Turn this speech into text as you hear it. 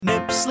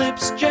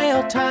slips,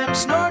 jail time,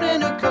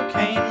 snorting a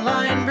cocaine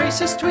line,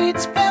 racist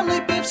tweets,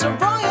 family beefs, a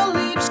royal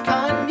leaves,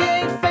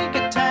 Kanye, fake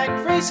attack,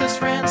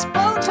 racist rants,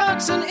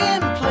 Botox and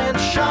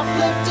implants,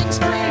 shoplifting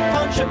spree,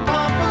 punch a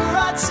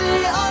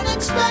paparazzi,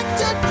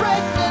 unexpected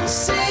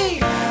pregnancy,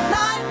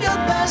 not your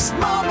best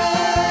moment.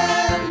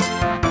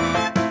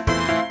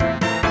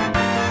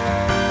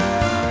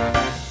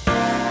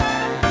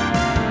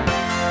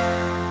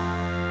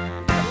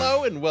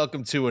 And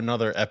welcome to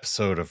another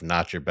episode of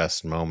Not Your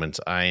Best Moment.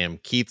 I am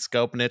Keith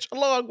Skopinich,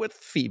 along with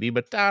Phoebe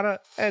Madonna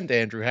and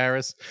Andrew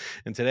Harris.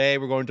 And today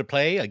we're going to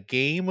play a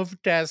game of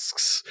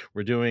desks.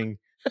 We're doing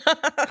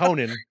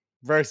Conan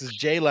versus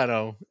Jay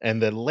Leno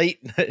and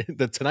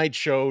the Tonight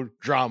Show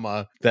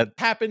drama that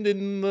happened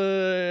in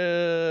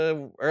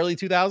the early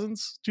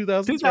 2000s.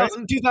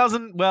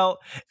 2000. Well,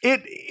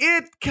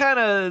 it kind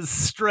of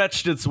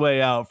stretched its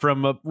way out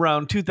from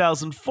around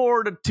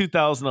 2004 to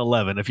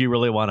 2011. If you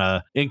really want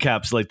to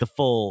encapsulate the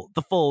full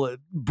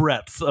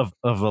breadth of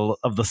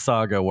the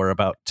saga we're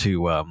about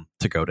to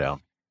go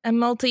down. A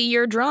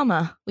multi-year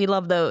drama. We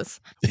love those.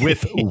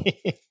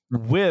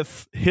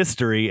 With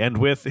history and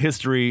with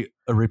history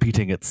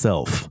repeating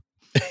itself.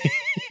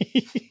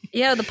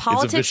 Yeah, the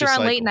politics around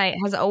cycle. late night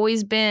has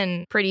always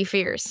been pretty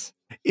fierce.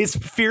 It's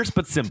fierce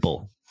but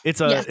simple.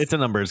 It's a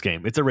numbers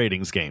game. It's a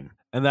ratings game,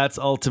 and that's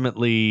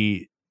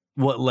ultimately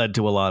what led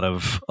to a lot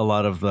of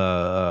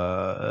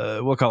the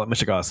we'll call it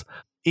mishigas.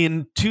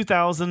 In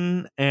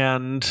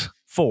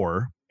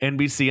 2004,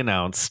 NBC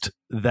announced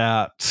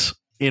that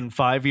in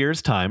 5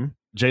 years' time,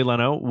 Jay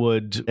Leno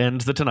would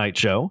end the Tonight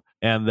Show,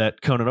 and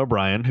that Conan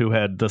O'Brien, who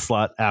had the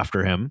slot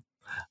after him,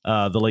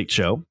 the Late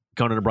Show,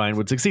 Conan O'Brien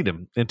would succeed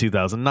him in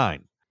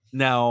 2009.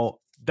 Now,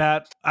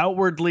 that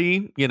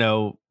outwardly,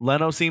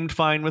 Leno seemed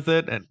fine with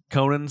it, and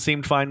Conan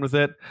seemed fine with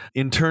it.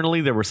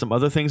 Internally, there were some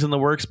other things in the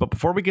works, but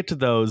before we get to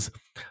those,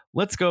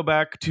 let's go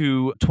back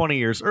to 20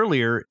 years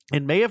earlier.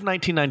 In May of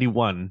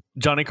 1991,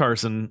 Johnny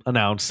Carson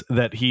announced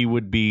that he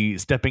would be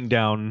stepping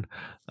down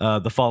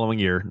the following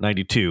year,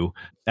 92,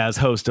 as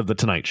host of The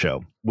Tonight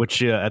Show,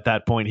 which at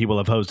that point he will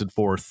have hosted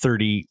for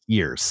 30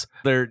 years.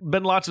 There had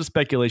been lots of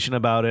speculation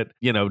about it,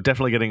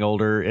 definitely getting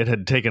older. It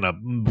had taken a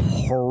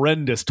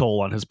horrendous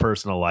toll on his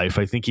personal life.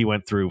 I think he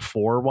went through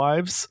 4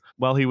 wives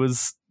while he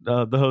was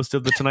the host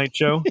of The Tonight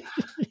Show.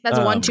 That's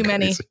one too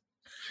many.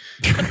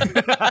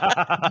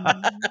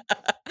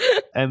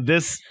 And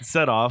this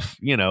set off,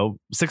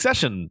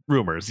 succession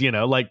rumors,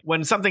 like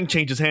when something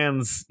changes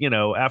hands,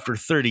 after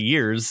 30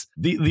 years,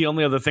 the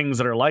only other things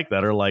that are like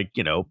that are like,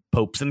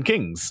 popes and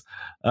kings.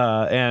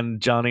 And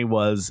Johnny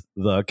was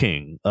the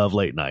king of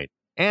late night.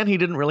 And he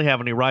didn't really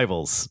have any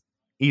rivals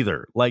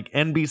either. Like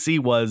NBC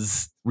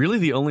was really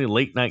the only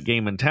late night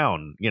game in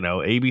town.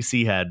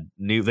 ABC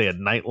they had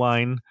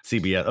Nightline,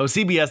 CBS. Oh,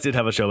 CBS did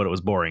have a show, but it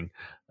was boring.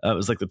 It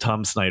was like the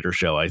Tom Snyder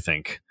show, I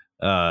think.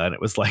 And it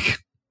was like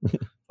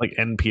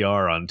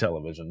NPR on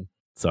television.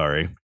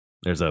 Sorry.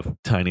 There's a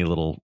tiny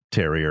little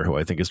terrier who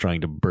I think is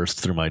trying to burst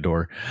through my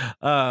door.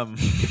 I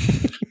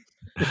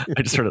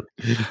just heard it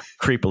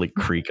creepily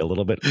creak a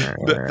little bit.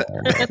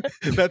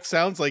 That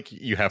sounds like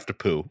you have to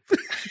poo.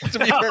 To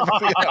be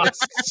perfectly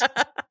honest.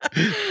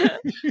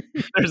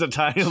 There's a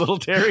tiny little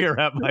terrier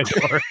at my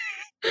door.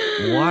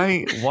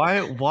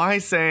 Why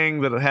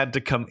saying that it had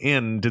to come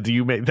in did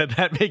you make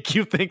that make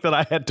you think that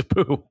I had to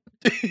poo?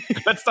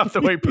 That's not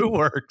the way poo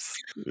works.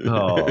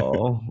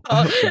 No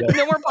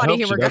more potty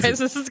humor, guys.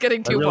 This is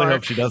getting too far. I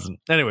hope she doesn't.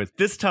 Anyways,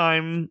 this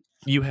time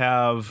you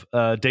have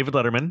David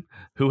Letterman,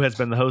 who has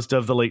been the host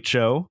of The Late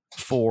Show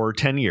for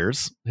 10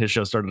 years. His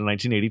show started in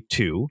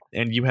 1982.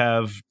 And you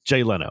have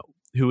Jay Leno,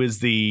 who is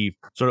the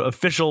sort of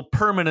official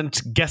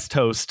permanent guest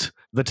host,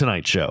 The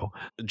Tonight Show.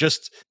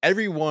 Just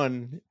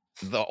everyone,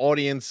 the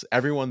audience,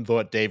 everyone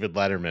thought David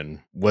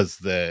Letterman was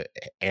the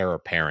heir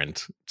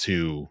apparent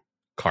to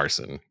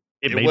Carson.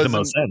 It made the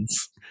most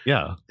sense.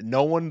 Yeah.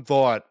 No one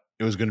thought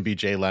it was going to be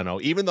Jay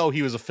Leno, even though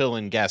he was a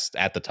fill-in guest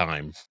at the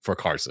time for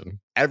Carson.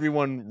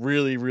 Everyone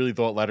really, really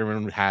thought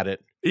Letterman had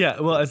it. Yeah,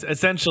 well,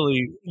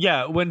 essentially,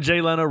 when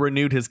Jay Leno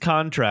renewed his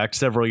contract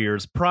several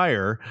years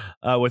prior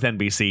with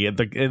NBC,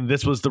 and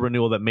this was the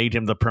renewal that made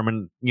him the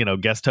permanent,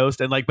 guest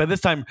host. And like by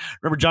this time,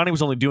 remember, Johnny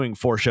was only doing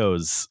 4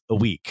 shows a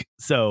week.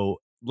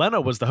 So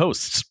Leno was the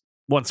host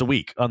once a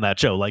week on that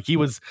show. Like he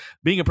was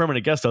being a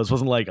permanent guest host,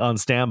 wasn't like on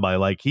standby.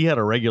 Like he had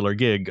a regular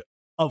gig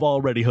of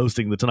already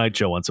hosting The Tonight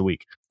Show once a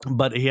week.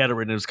 But he had it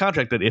written in his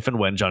contract that if and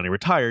when Johnny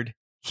retired,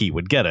 he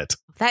would get it.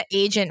 That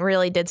agent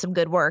really did some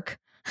good work.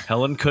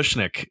 Helen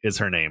Kushnick is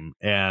her name,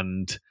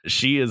 and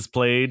she is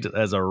played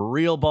as a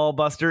real ball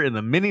buster in the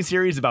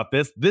miniseries about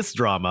this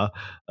drama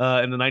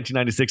in the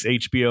 1996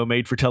 HBO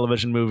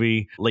made-for-television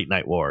movie Late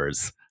Night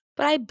Wars.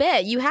 But I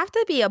bet you have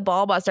to be a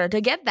ball buster to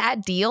get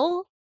that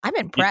deal. I'm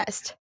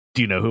impressed.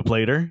 Do you know who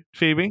played her,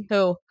 Phoebe?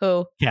 Who?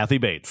 Kathy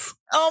Bates.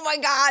 Oh my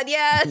God,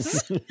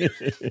 yes.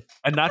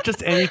 And not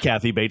just any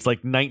Kathy Bates, like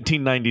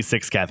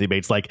 1996 Kathy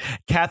Bates, like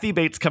Kathy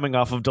Bates coming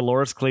off of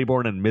Dolores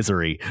Claiborne and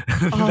Misery.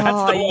 That's the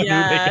one who they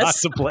got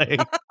to play.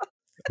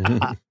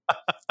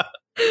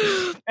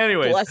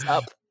 Anyways, Bless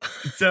up.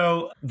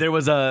 so there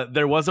was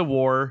a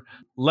war.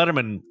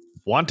 Letterman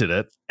wanted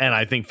it, and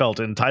I think felt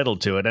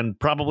entitled to it, and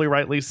probably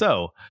rightly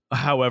so.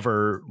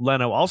 However,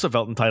 Leno also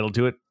felt entitled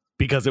to it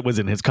because it was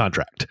in his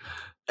contract.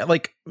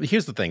 Like,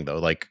 here's the thing, though.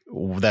 Like,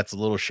 that's a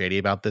little shady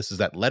about this is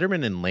that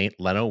Letterman and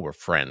Leno were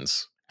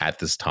friends at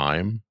this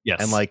time.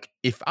 Yes. And, like,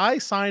 if I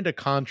signed a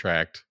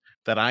contract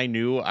that I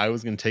knew I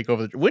was going to take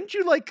over, wouldn't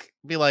you, like,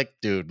 be like,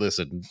 dude,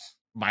 listen,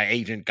 my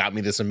agent got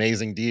me this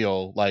amazing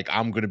deal. Like,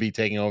 I'm going to be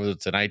taking over the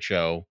Tonight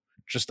Show.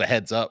 Just a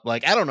heads up.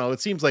 Like, I don't know. It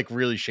seems like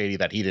really shady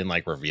that he didn't,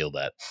 like, reveal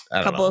that. I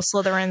don't Couple know. of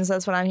Slytherins,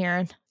 that's what I'm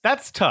hearing.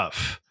 That's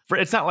tough.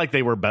 It's not like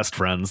they were best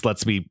friends.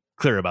 Let's be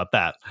clear about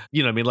that.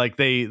 You know what I mean? Like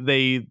they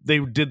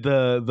did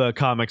the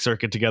comic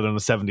circuit together in the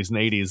 70s and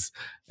 80s,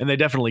 and they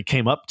definitely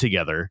came up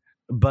together.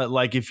 But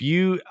like if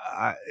you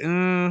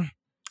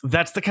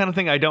that's the kind of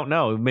thing I don't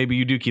know. Maybe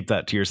you do keep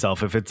that to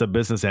yourself if it's a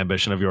business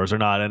ambition of yours or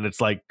not, and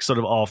it's like sort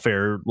of all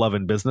fair love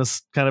and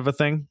business kind of a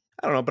thing.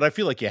 I don't know, but I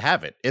feel like you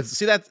have it. That's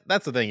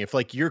the thing. If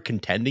like you're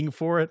contending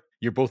for it,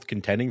 you're both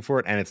contending for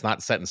it, and it's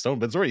not set in stone,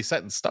 but it's already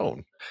set in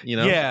stone. You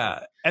know?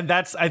 Yeah, and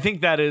I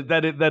think that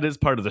is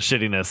part of the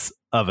shittiness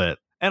of it.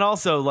 And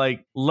also,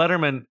 like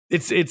Letterman,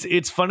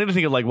 it's funny to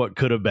think of like what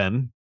could have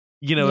been.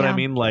 You know what I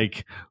mean?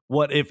 Like,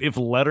 what if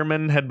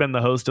Letterman had been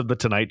the host of the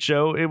Tonight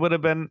Show? It would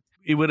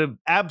have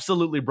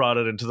absolutely brought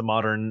it into the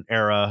modern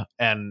era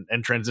and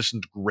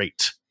transitioned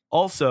great.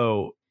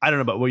 Also, I don't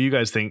know about what you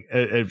guys think,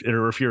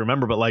 or if you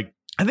remember, but like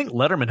I think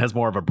Letterman has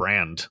more of a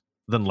brand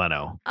than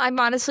Leno. I'm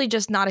honestly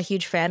just not a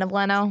huge fan of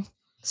Leno,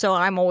 so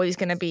I'm always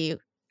going to be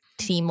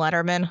Team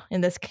Letterman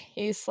in this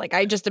case. Like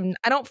I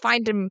don't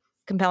find him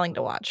compelling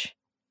to watch.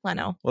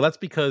 Leno. Well, that's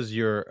because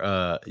you're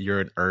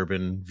an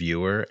urban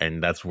viewer,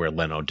 and that's where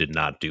Leno did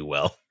not do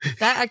well.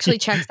 That actually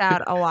checks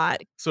out a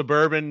lot.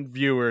 Suburban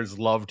viewers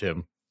loved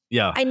him.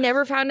 Yeah. I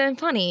never found him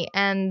funny,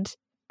 and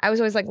I was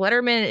always like,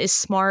 Letterman is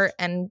smart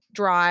and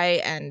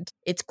dry, and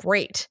it's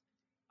great.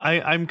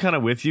 I'm kind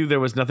of with you. There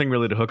was nothing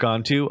really to hook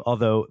on to,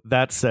 although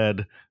that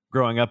said,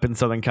 growing up in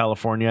Southern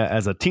California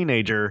as a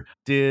teenager,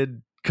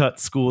 did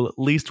cut school at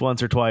least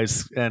once or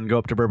twice and go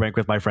up to Burbank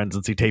with my friends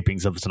and see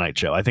tapings of the Tonight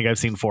Show. I think I've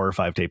seen 4 or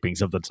 5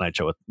 tapings of the Tonight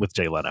Show with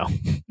Jay Leno.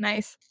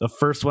 Nice. The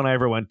first one I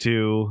ever went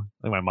to,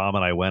 like my mom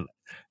and I went,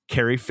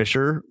 Carrie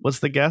Fisher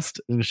was the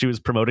guest, and she was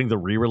promoting the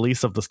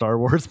re-release of the Star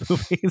Wars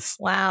movies.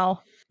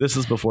 Wow. This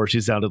is before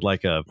she sounded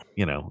like a,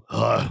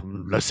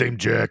 the same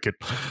jacket.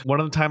 One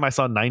of the time I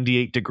saw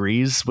 98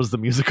 Degrees was the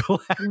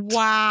musical act.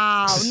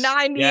 Wow.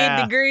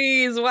 98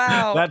 degrees.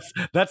 Wow.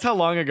 That's how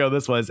long ago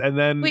this was. And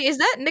then wait, is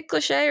that Nick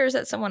Lachey or is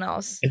that someone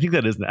else? I think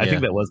that was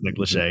Nick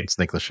Lachey. It's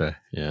Nick Lachey.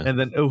 Yeah. And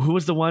then who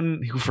was the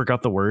one who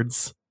forgot the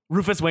words?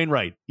 Rufus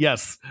Wainwright.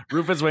 Yes.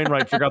 Rufus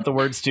Wainwright forgot the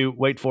words to,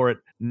 wait for it,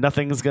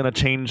 nothing's gonna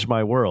change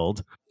my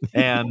world.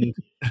 And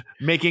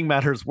making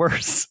matters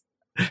worse,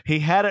 he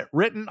had it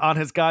written on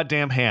his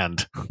goddamn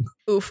hand.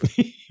 Oof.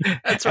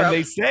 That's rough. And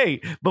they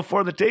say,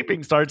 before the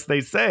taping starts,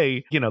 they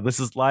say, this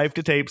is live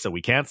to tape, so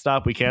we can't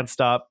stop.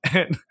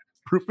 And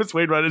Rufus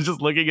Wainwright is just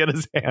looking at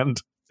his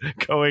hand,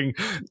 going,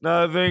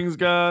 nothing's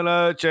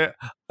gonna change.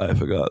 I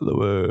forgot the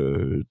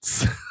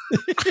words.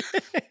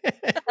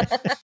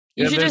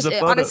 You should just,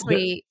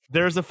 honestly...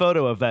 There's a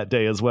photo of that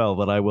day as well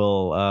that I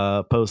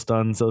will post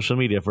on social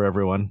media for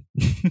everyone.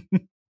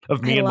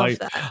 Of me and my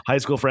high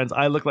school friends.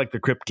 I look like the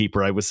Crypt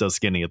Keeper. I was so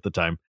skinny at the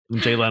time.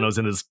 Jay Leno's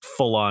in his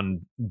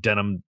full-on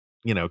denim,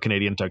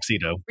 Canadian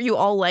tuxedo. Were you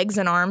all legs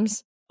and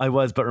arms? I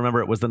was, but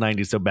remember, it was the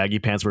 90s, so baggy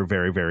pants were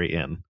very, very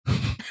in.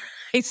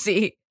 I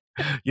see.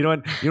 You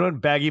know when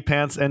baggy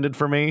pants ended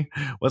for me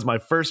was my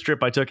first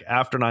trip I took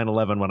after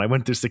 9/11 when I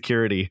went through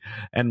security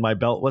and my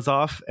belt was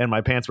off and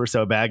my pants were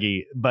so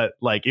baggy, but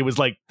like it was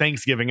like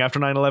Thanksgiving after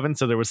 9/11,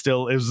 so it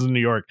was in New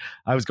York.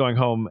 I was going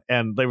home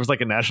and there was like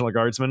a National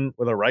Guardsman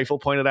with a rifle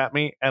pointed at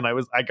me, and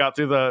I got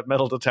through the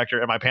metal detector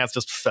and my pants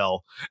just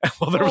fell.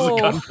 Well, there was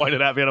a gun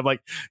pointed at me, and I'm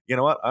like, you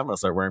know what? I'm gonna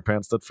start wearing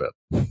pants that fit.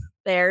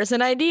 There's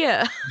an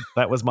idea.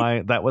 That was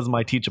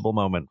my teachable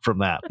moment from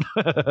that.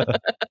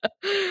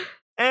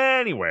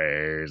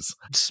 Anyways,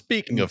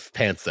 speaking of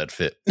pants that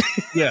fit.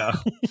 Yeah.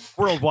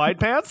 Worldwide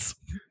Pants?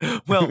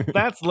 Well,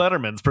 that's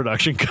Letterman's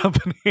production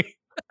company.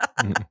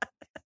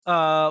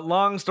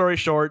 Long story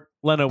short,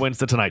 Leno wins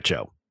the Tonight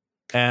Show.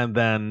 And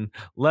then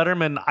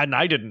Letterman, and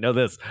I didn't know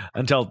this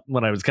until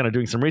when I was kind of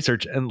doing some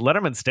research, and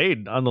Letterman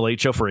stayed on the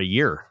Late Show for a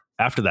year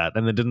after that,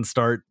 and then didn't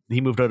start. He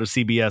moved out of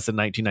CBS in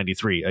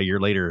 1993, a year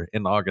later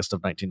in August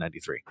of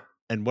 1993.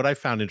 And what I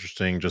found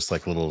interesting, just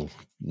like a little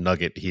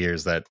nugget here,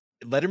 is that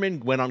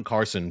Letterman went on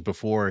Carson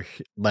before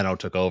Leno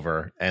took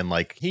over, and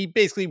like he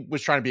basically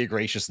was trying to be a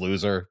gracious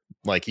loser.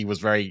 Like he was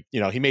very,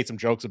 he made some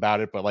jokes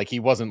about it, but like he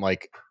wasn't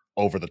like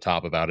over the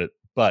top about it.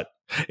 But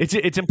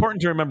it's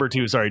important to remember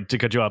too, sorry to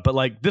cut you off, but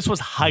like this was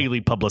highly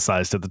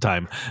publicized at the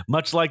time.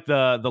 Much like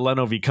the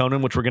Leno v.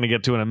 Conan, which we're going to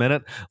get to in a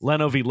minute,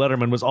 Leno v.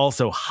 Letterman was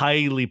also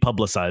highly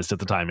publicized at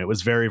the time. It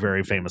was very,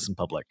 very famous in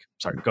public.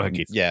 Sorry, go ahead,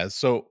 Keith. Yeah,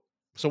 so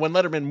So when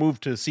Letterman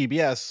moved to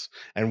CBS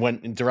and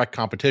went in direct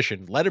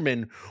competition,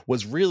 Letterman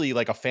was really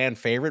like a fan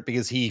favorite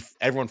because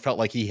everyone felt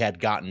like he had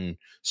gotten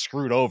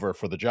screwed over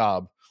for the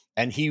job,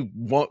 and he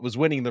was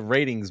winning the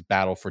ratings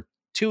battle for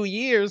 2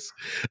 years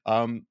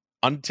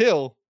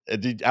until I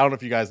don't know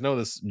if you guys know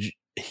this.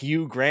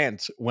 Hugh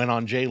Grant went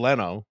on Jay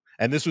Leno,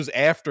 and this was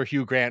after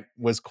Hugh Grant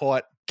was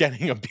caught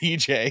getting a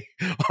BJ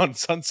on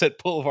Sunset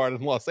Boulevard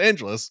in Los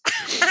Angeles.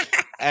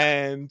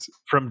 And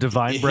from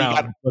Divine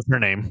Brown was her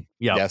name.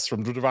 Yeah. Yes,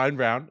 from Divine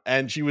Brown.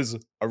 And she was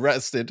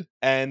arrested.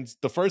 And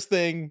the first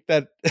thing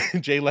that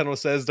Jay Leno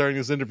says during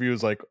this interview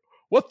is like,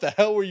 "What the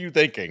hell were you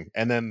thinking?"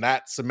 And then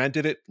that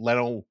cemented it.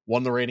 Leno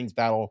won the ratings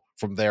battle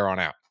from there on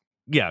out.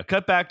 Yeah.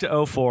 Cut back to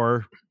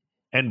 2004.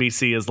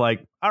 NBC is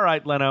like, "All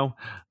right, Leno,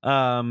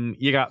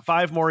 you got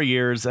 5 more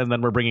years and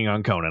then we're bringing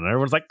on Conan." And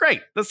everyone's like, "Great.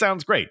 This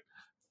sounds great."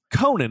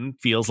 Conan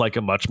feels like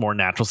a much more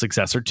natural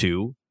successor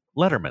to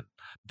Letterman.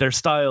 Their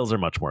styles are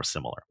much more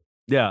similar.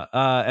 Yeah.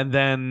 And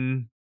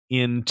then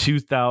in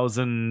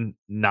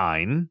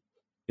 2009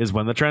 is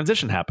when the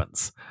transition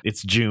happens.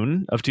 It's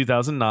June of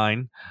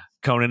 2009.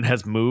 Conan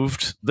has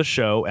moved the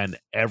show and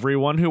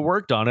everyone who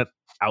worked on it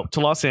out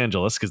to Los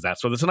Angeles, because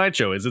that's where the Tonight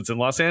Show is. It's in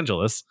Los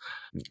Angeles.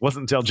 It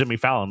wasn't until Jimmy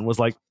Fallon was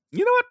like,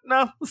 "You know what?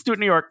 No, let's do it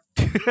in New York."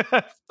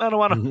 I don't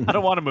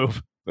want to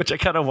move, which I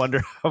kind of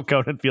wonder how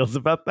Conan feels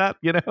about that,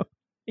 you know?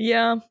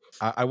 Yeah.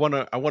 I want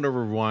to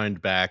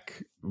rewind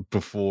back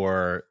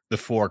before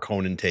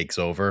Conan takes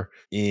over.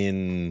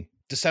 In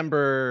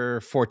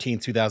December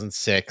 14th,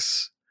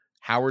 2006,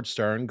 Howard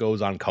Stern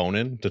goes on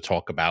Conan to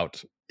talk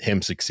about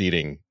him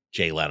succeeding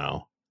Jay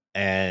Leno.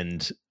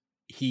 And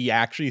he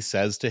actually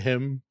says to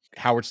him,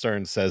 Howard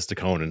Stern says to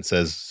Conan,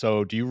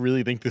 "So do you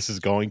really think this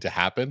is going to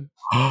happen?"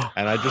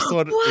 And I just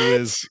thought it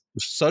was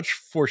such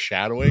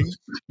foreshadowing,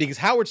 because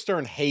Howard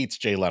Stern hates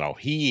Jay Leno.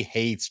 He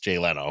hates Jay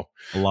Leno.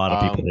 A lot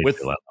of people hate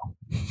Jay Leno.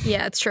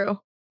 Yeah, it's true.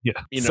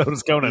 Yeah, so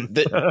does Conan.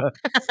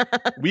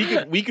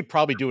 We could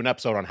probably do an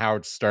episode on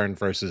Howard Stern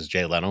versus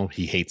Jay Leno.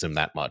 He hates him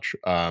that much.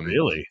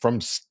 Really? From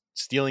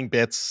stealing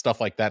bits,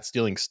 stuff like that,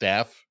 stealing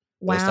staff,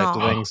 those types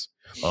of things.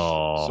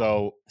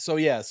 Oh,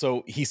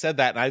 so he said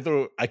that,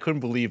 and I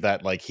couldn't believe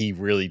that, like, he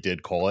really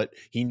did call it.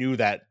 He knew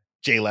that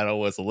Jay Leno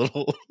was a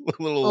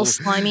little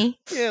slimy.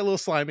 Yeah, a little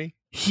slimy.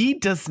 He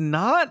does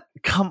not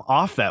come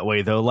off that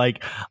way though.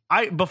 Like,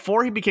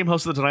 before he became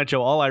host of the Tonight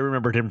Show, all I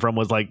remembered him from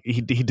was like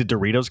he did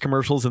Doritos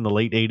commercials in the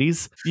late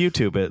 80s.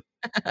 YouTube it,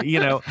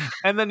 you know,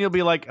 and then you'll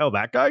be like, "Oh,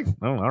 that guy?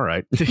 Oh, all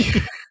right."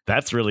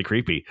 That's really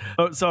creepy.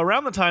 So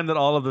around the time that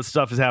all of this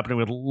stuff is happening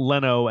with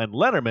Leno and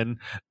Letterman,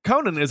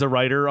 Conan is a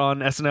writer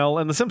on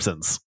SNL and The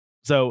Simpsons.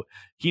 So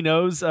he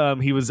knows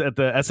he was at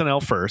the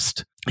SNL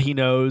first. He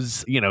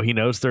knows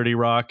 30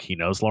 Rock. He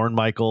knows Lorne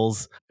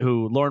Michaels,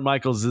 who Lorne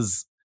Michaels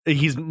is.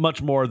 He's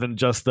much more than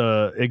just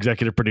the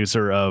executive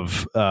producer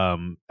of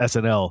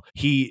SNL.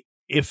 He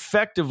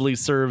effectively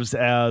serves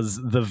as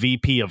the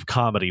VP of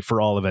comedy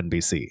for all of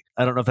NBC.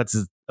 I don't know if that's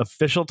his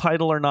official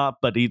title or not,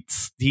 but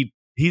he's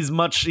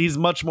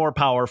much more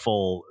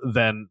powerful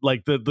than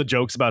like the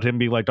jokes about him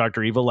being like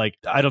Dr. Evil. Like,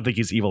 I don't think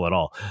he's evil at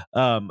all.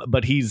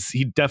 But he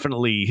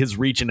definitely, his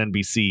reach in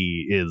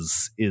NBC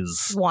is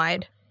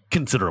wide,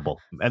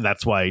 considerable, and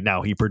that's why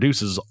now he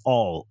produces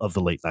all of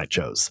the late night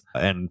shows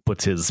and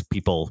puts his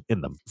people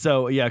in them.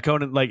 So yeah,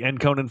 Conan,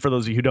 for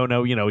those of you who don't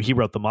know, he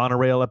wrote the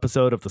monorail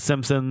episode of The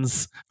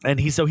Simpsons, and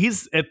he's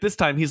at this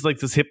time he's like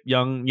this hip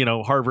young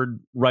Harvard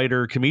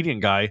writer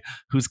comedian guy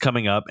who's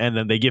coming up, and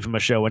then they give him a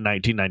show in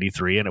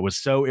 1993, and it was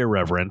so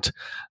irreverent,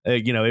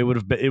 it would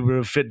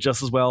have fit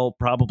just as well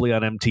probably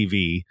on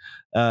MTV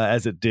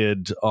as it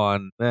did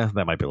on that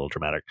might be a little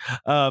dramatic,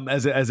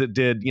 as it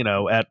did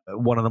at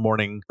 1 a.m.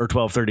 or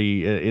 12:30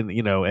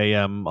 in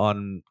a.m.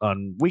 on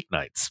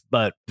weeknights.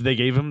 But they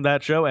gave him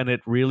that show and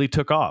it really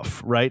took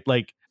off, right?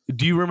 Like,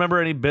 do you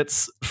remember any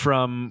bits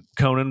from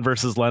Conan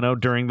versus Leno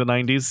during the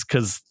 90s?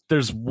 Because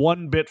there's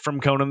one bit from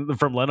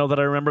Leno that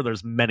I remember.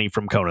 There's many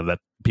from Conan that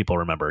people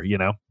remember,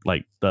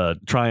 like the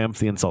Triumph,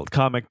 the Insult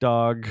Comic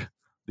Dog.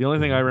 The only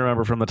thing I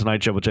remember from the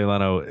Tonight Show with Jay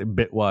Leno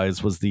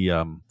bit-wise was the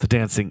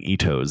dancing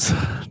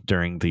Itos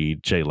during the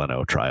Jay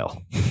Leno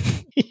trial.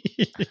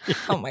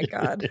 Oh my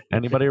God.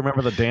 Anybody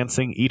remember the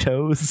dancing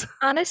Itos?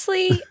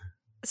 Honestly,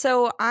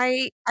 so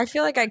I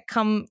feel like I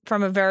come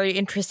from a very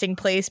interesting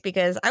place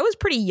because I was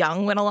pretty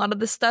young when a lot of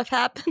this stuff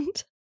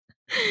happened.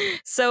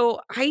 So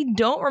I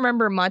don't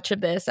remember much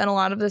of this, and a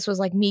lot of this was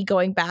like me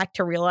going back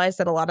to realize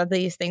that a lot of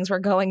these things were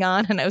going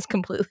on, and I was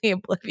completely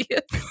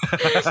oblivious.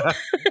 Because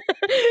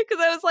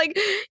I was like,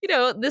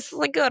 this is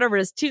like whatever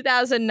it is,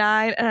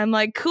 2009, and I'm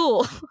like,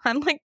 cool, I'm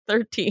like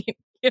 13.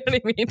 You know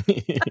what I mean?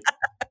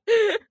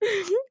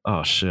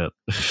 Oh shit.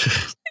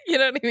 You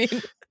know what I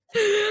mean?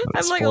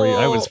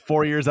 I was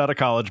 4 years out of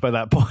college by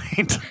that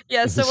point.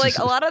 Yeah, so like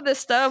a lot of this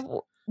stuff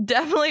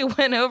definitely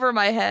went over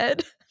my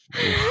head.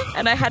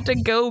 And I had to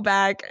go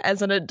back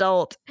as an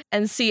adult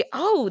and see,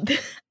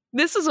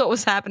 this is what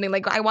was happening.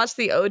 Like, I watched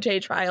the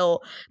OJ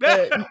trial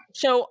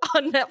show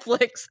on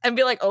Netflix and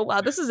be like, oh, wow,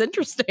 this is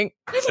interesting.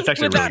 It's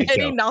actually without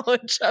really any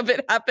knowledge of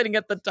it happening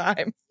at the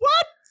time.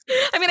 What?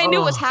 I mean, I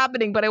knew it was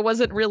happening, but I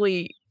wasn't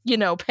really,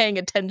 paying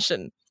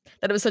attention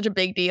that it was such a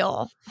big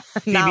deal.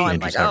 Now I'm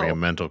Andrew's like, having a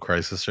mental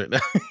crisis right now.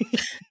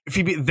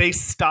 Phoebe, they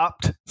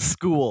stopped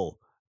school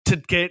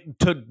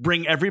to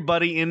bring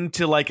everybody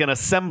into like an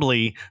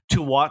assembly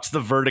to watch the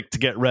verdict to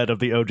get rid of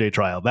the OJ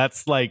trial.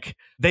 That's like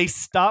they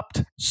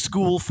stopped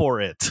school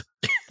for it.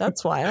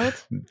 That's wild.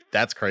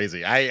 That's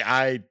crazy.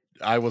 I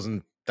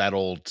wasn't that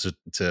old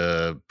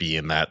to be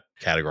in that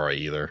category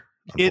either,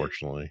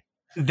 unfortunately.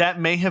 That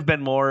may have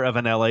been more of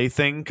an LA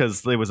thing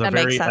because there was a That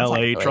very makes sense, LA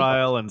actually.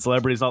 trial and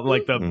celebrities, not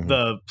like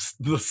the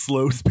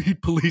slow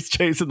speed police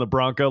chase in the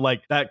Bronco,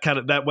 like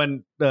that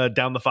went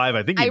down the 5.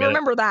 I think I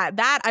remember that.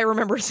 That I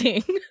remember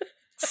seeing.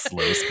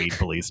 Slow speed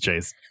police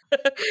chase,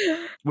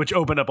 which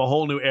opened up a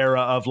whole new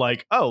era of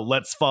like, oh,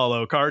 let's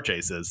follow car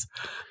chases.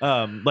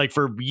 Like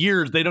for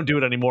years, they don't do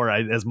it anymore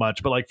as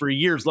much, but like for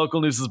years,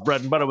 local news'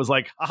 bread and butter was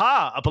like,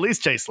 aha, a police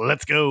chase.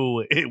 Let's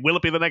go. Will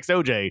it be the next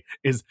OJ?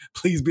 Is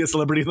please be a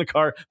celebrity in the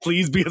car.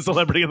 Please be a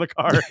celebrity in the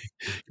car.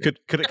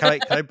 Can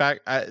I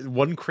back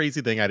one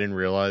crazy thing I didn't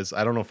realize?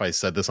 I don't know if I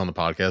said this on the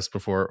podcast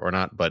before or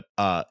not, but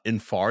in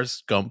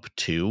Forrest Gump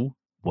 2.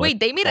 Wait,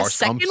 they made Forrest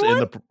a second Gump's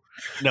one?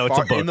 No, it's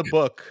a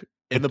book.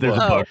 In the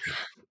book.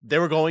 They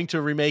were going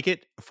to remake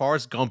it.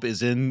 Forrest Gump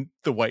is in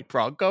the white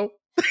Bronco.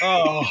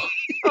 Oh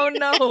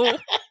no.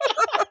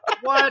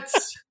 What?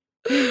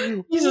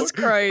 Jesus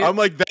Christ. I'm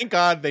like, thank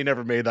God they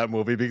never made that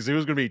movie because it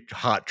was going to be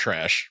hot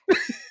trash.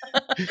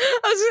 I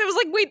was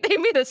like, wait, they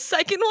made a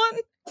second one?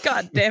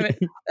 God damn it.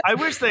 I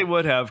wish they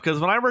would have, because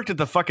when I worked at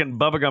the fucking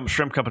Bubba Gump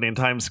Shrimp Company in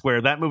Times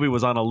Square, that movie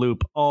was on a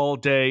loop all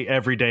day,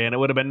 every day, and it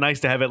would have been nice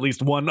to have at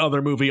least one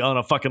other movie on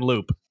a fucking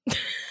loop.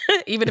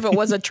 Even if it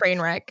was a train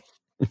wreck.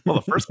 Well,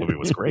 the first movie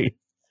was great.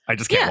 I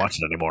just can't watch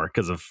it anymore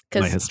because of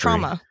my history.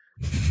 Trauma.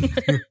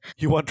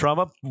 You want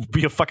trauma?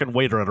 Be a fucking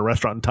waiter at a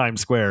restaurant in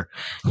Times Square.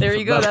 There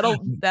you go.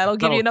 That'll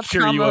give you enough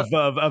cure trauma. you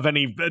of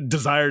any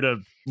desire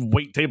to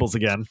wait tables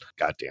again.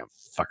 Goddamn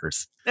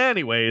fuckers.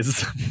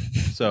 Anyways.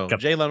 So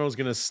Jay Leno's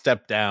going to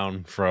step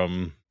down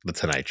from The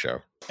Tonight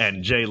Show.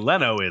 And Jay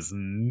Leno is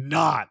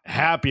not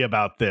happy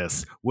about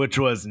this, which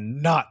was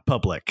not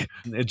public.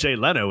 Jay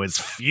Leno is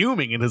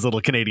fuming in his little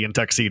Canadian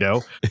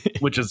tuxedo,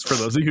 which is, for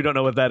those of you who don't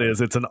know what that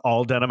is, it's an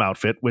all denim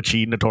outfit, which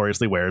he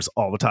notoriously wears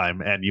all the time.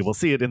 And you will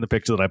see it in the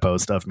picture that I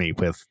post of me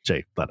with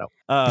Jay Leno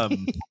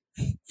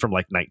from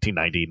like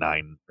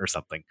 1999 or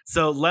something.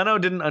 So Leno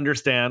didn't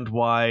understand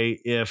why,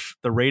 if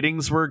the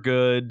ratings were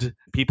good,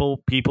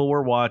 people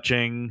were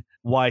watching,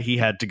 why he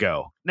had to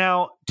go.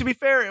 Now, to be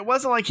fair, it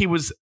wasn't like he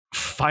was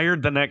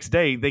fired the next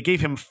day. They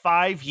gave him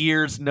 5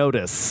 years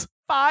notice.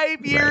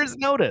 5 years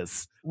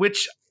notice,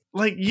 which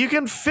like you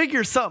can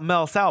figure something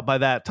else out by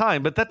that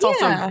time, but that's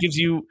also gives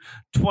you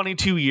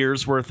 22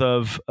 years worth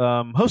of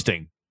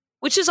hosting,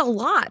 which is a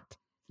lot.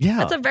 Yeah,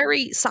 that's a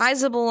very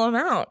sizable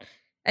amount.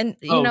 And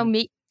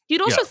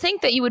you'd also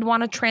think that you would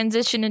want to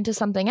transition into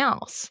something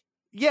else.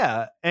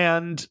 Yeah,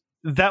 and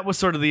that was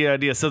sort of the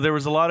idea. So there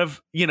was a lot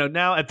of,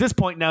 now at this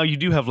point, now you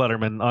do have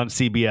Letterman on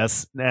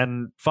CBS,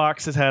 and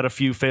Fox has had a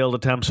few failed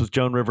attempts with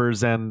Joan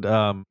Rivers and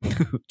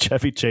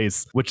Chevy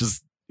Chase, which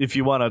is, if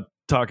you want to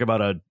talk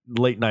about a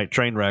late night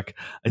train wreck,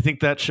 I think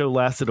that show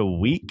lasted a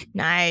week.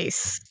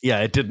 Nice. Yeah,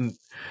 it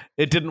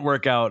didn't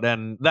work out.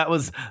 And that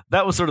was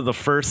sort of the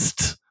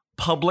first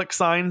public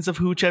signs of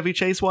who Chevy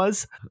Chase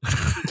was.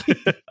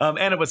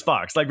 And it was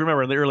Fox. Like,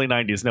 remember in the early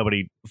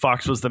 90s,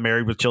 Fox was the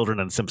Married with Children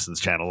and Simpsons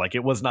channel. Like,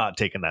 it was not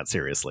taken that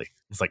seriously.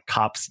 It's like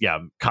Cops,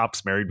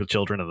 Married with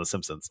Children and the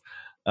Simpsons.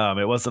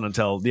 It wasn't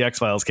until the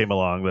X-Files came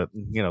along that,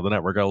 the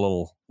network got a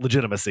little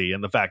legitimacy,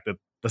 and the fact that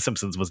the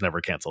Simpsons was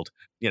never canceled,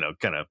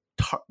 kind of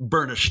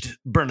burnished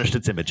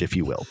its image, if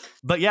you will.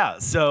 But yeah,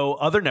 so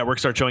other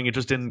networks start showing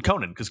interest in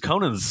Conan because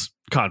Conan's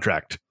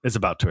contract is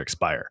about to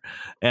expire,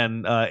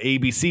 and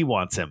ABC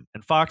wants him,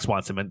 and Fox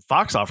wants him, and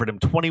Fox offered him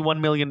 $21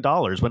 million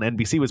when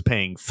NBC was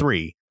paying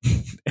 $3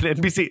 million. And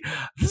NBC,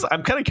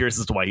 I'm kind of curious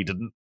as to why he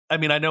didn't. I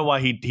mean, I know why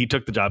he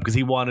took the job, because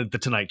he wanted the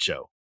Tonight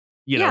Show.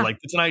 Like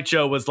the Tonight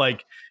Show was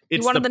like,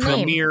 it's the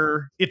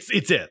premiere. It's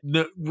it.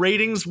 The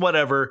ratings,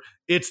 whatever.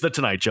 It's the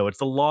Tonight Show. It's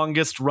the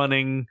longest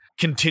running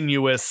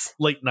continuous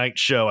late night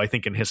show, I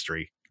think, in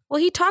history. Well,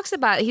 he talks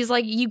about it. He's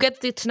like, you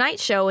get the Tonight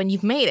Show and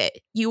you've made it.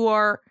 You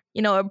are,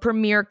 a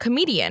premier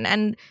comedian.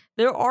 And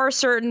there are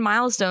certain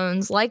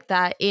milestones like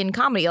that in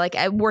comedy. Like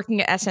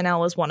working at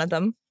SNL is one of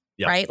them,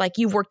 right? Like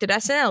you've worked at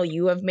SNL.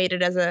 You have made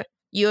it as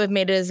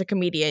a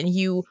comedian.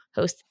 You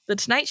host the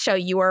Tonight Show.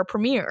 You are a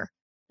premier.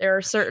 There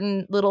are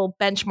certain little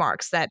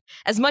benchmarks that,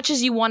 as much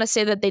as you want to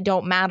say that they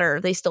don't matter,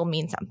 they still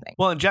mean something.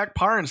 Well, and Jack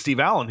Parr and Steve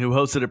Allen, who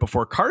hosted it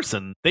before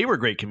Carson, they were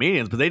great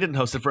comedians, but they didn't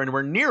host it for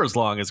anywhere near as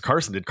long as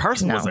Carson did.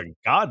 Carson was a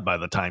god by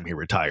the time he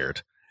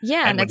retired.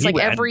 Yeah, and it's like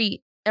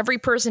every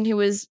person who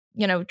was,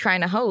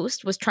 trying to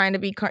host was trying to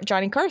be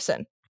Johnny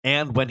Carson.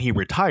 And when he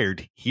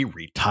retired, he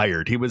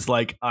was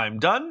like, I'm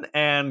done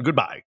and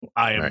goodbye.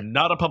 I am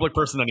not a public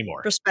person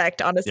anymore.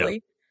 Respect, honestly. Yeah.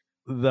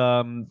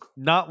 The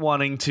not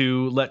wanting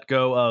to let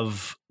go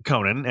of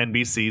Conan,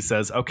 NBC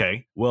says,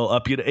 okay, we'll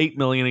up you to $8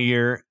 million a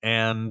year,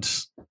 and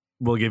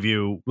we'll give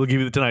you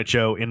the Tonight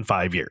Show in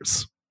 5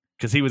 years.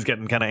 Because he was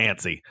getting kind of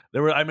antsy.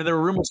 There were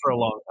rumors for a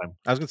long time.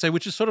 I was going to say,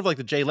 which is sort of like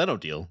the Jay Leno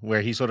deal,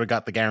 where he sort of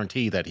got the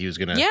guarantee that he was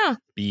going to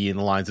be in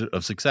the lines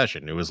of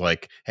succession. It was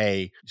like,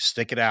 hey,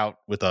 stick it out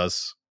with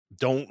us.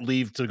 Don't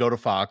leave to go to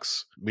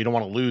Fox. We don't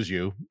want to lose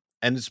you.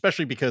 And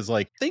especially because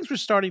like things were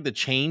starting to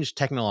change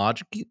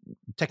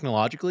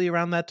technologically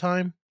around that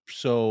time.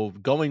 So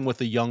going with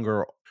a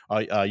younger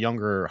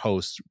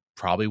host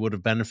probably would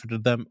have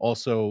benefited them.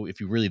 Also, if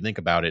you really think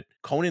about it,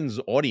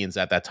 Conan's audience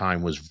at that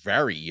time was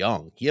very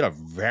young. He had a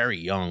very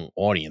young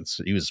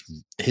audience.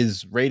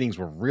 His ratings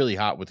were really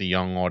hot with the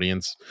young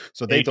audience.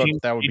 So they thought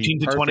that would be 18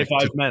 to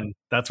 25 men.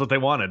 That's what they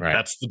wanted. Right.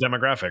 That's the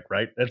demographic,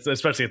 right?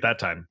 Especially at that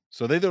time.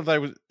 So they thought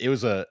that it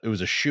was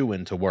a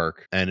shoo-in to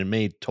work, and it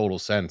made total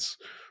sense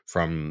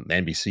from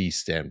NBC's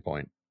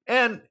standpoint.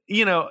 And,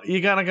 you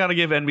gotta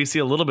give NBC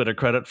a little bit of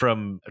credit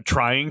from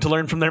trying to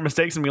learn from their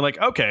mistakes and be like,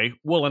 okay,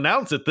 we'll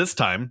announce it this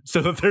time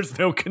so that there's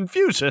no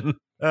confusion.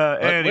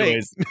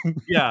 Anyways,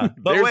 yeah,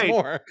 but there's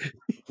more.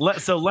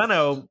 So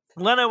Leno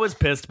was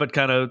pissed, but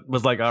kind of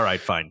was like, all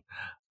right, fine.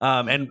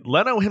 And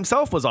Leno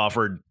himself was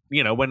offered,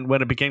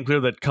 when it became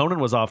clear that Conan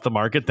was off the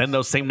market, then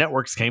those same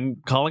networks came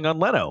calling on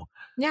Leno.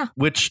 Yeah.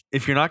 Which,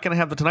 if you're not going to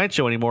have the Tonight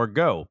Show anymore,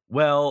 go.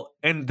 Well,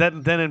 and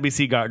then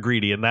NBC got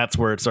greedy, and that's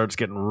where it starts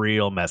getting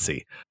real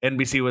messy.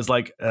 NBC was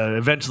like,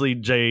 eventually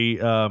Jay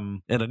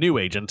and a new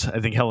agent, I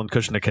think Helen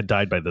Kushnick had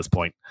died by this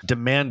point,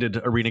 demanded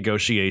a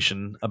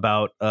renegotiation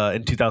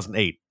in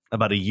 2008.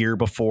 About a year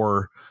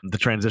before the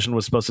transition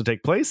was supposed to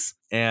take place.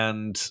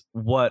 And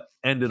what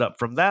ended up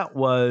from that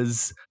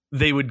was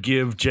they would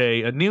give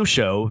Jay a new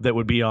show that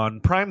would be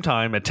on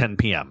primetime at 10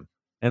 p.m.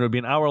 and it would be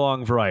an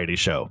hour-long variety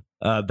show.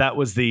 That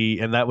would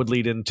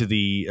lead into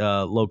the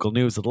local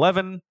news at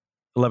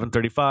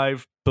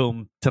 11:35,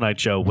 boom, Tonight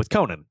Show with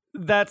Conan.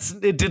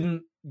 It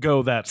didn't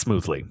go that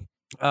smoothly.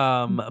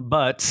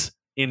 But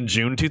in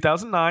June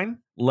 2009,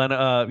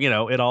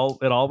 Leno, it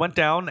all went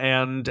down,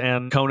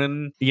 and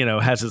Conan,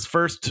 has his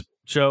first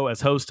show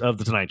as host of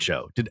the Tonight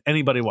Show. Did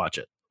anybody watch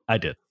it? I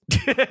did.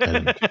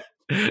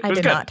 I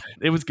did not.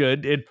 It was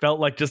good. It felt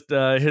like just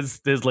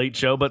his late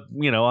show, but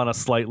on a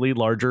slightly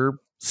larger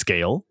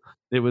scale.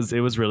 It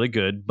was really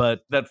good.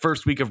 But that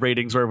first week of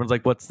ratings where everyone's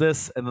like, what's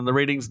this? And then the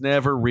ratings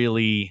never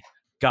really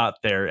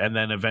got there. And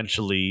then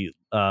eventually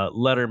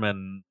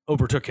Letterman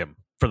overtook him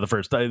for the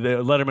first time.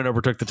 Letterman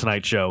overtook the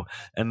Tonight Show,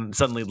 and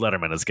suddenly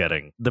Letterman is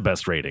getting the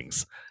best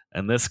ratings.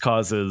 And this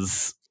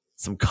causes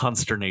some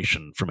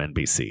consternation from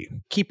NBC.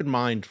 Keep in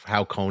mind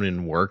how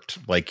Conan worked.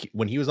 Like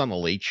when he was on the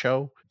Late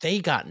Show, they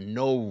got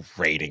no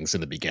ratings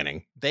in the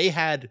beginning. They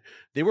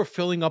were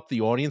filling up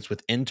the audience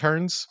with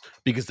interns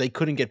because they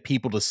couldn't get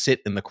people to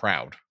sit in the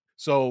crowd.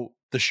 So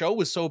the show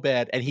was so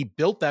bad, and he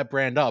built that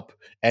brand up,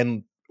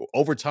 and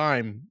over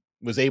time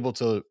was able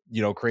to,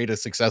 create a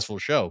successful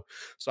show.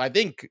 So I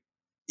think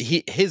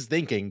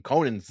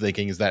Conan's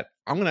thinking is that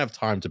I'm going to have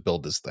time to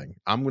build this thing.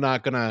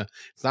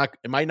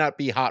 It might not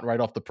be hot right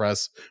off the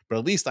press, but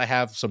at least I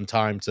have some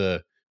time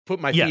to put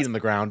my feet in the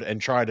ground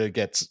and try to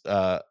get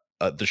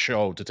the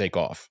show to take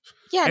off.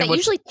 Yeah, and it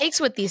usually takes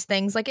with these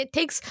things. Like it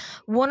takes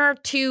one or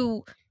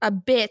two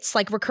bits,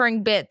 like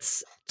recurring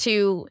bits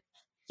to,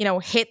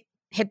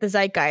 hit the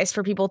zeitgeist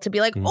for people to be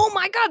like, oh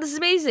my God, this is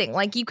amazing.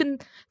 Like you can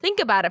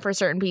think about it for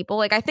certain people.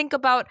 Like I think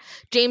about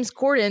James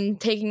Corden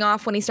taking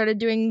off when he started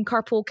doing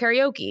carpool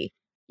karaoke.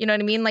 You know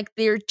what I mean? Like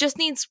there just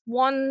needs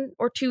one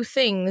or two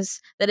things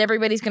that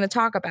everybody's going to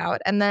talk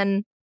about. And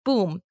then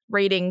boom,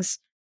 ratings,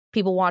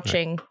 people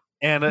watching,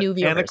 new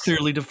viewers. And a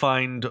clearly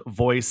defined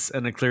voice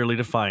and a clearly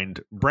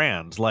defined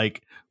brand.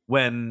 Like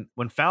when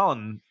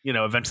Fallon,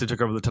 eventually took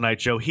over the Tonight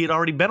Show, he had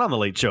already been on the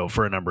Late Show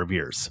for a number of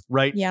years,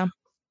 right? Yeah.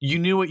 You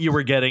knew what you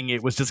were getting.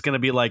 It was just going to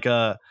be like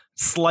a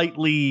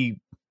slightly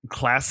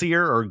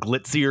classier or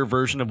glitzier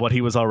version of what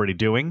he was already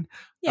doing.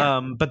 Yeah.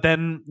 But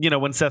then,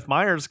 when Seth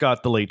Meyers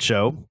got the Late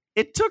Show,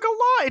 it took a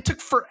lot. It took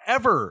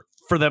forever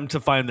for them to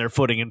find their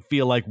footing and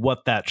feel like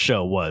what that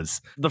show was.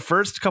 The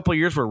first couple of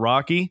years were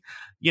rocky.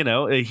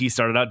 He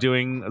started out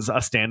doing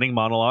a standing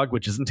monologue,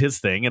 which isn't his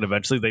thing, and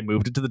eventually they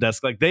moved it to the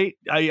desk. Like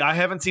I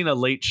haven't seen a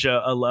late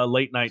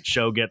night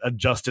show get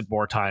adjusted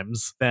more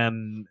times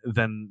than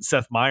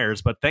Seth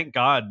Meyers, but thank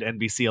God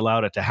NBC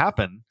allowed it to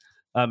happen,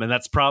 and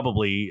that's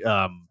probably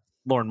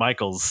Lorne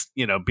Michaels,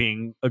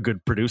 being a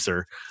good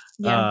producer,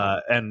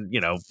 and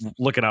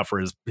looking out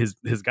for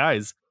his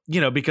guys,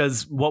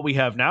 because what we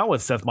have now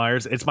with Seth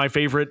Meyers, it's my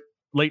favorite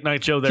late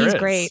night show there is. He's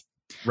great.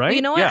 Right. Well,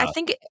 you know what? Yeah.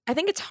 I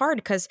think it's hard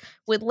because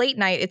with late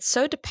night, it's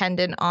so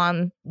dependent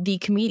on the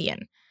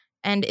comedian,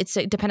 and it's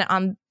dependent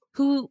on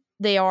who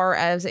they are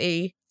as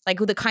the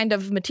kind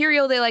of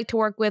material they like to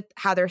work with,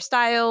 how their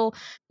style,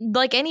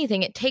 like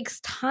anything. It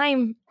takes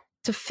time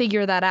to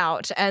figure that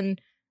out,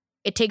 and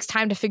it takes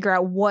time to figure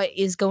out what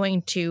is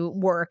going to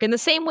work. In the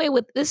same way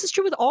this is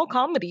true with all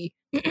comedy,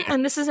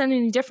 and this isn't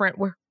any different.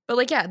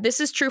 This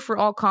is true for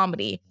all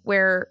comedy,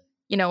 where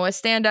a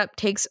stand-up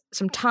takes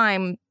some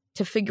time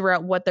to figure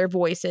out what their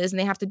voice is, and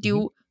they have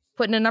to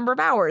put in a number of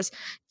hours.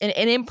 An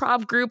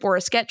improv group or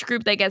a sketch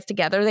group that gets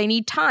together, they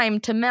need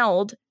time to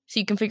meld so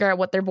you can figure out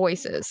what their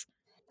voice is.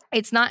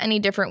 It's not any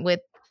different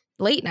with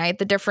late night.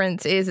 The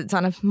difference is it's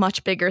on a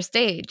much bigger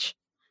stage.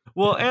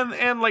 Well,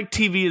 and like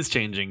TV is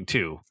changing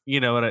too. You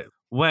know,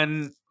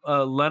 when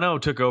Leno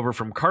took over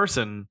from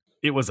Carson,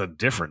 it was a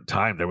different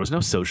time. There was no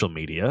social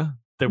media.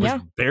 There was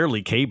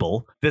barely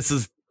cable. This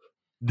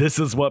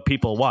is what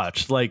people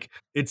watched. Like,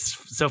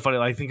 it's so funny.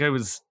 I think I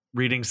was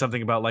reading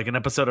something about like an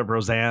episode of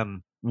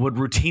Roseanne would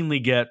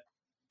routinely get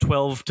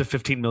 12 to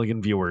 15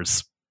 million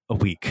viewers a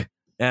week.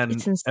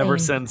 And ever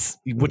since,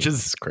 which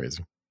is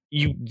crazy.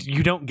 You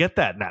don't get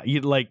that now.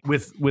 You like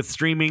with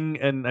streaming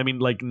and I mean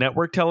like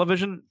network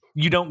television,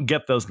 you don't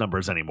get those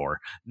numbers anymore.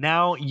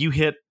 Now you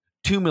hit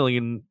 2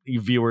 million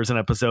viewers an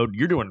episode,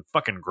 you're doing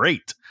fucking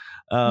great.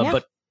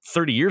 But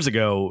 30 years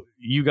ago,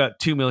 you got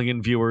 2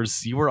 million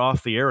viewers, you were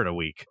off the air in a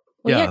week.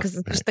 Well,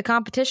 because the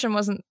competition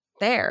wasn't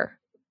there.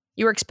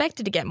 You were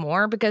expected to get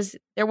more because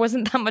there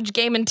wasn't that much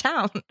game in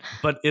town.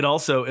 But it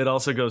also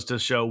goes to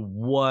show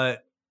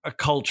what a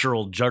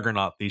cultural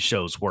juggernaut these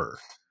shows were.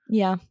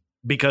 Yeah.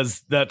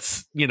 Because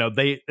that's,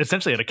 they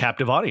essentially had a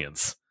captive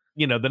audience.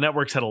 The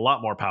networks had a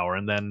lot more power.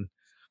 And then,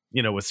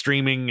 with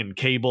streaming and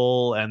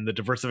cable and the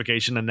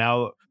diversification, and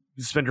now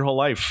you spend your whole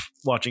life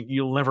watching,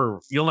 you'll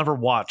never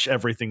watch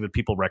everything that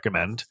people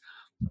recommend.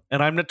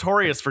 And I'm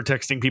notorious for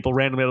texting people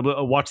randomly,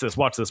 oh, watch this.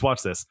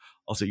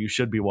 Also, you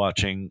should be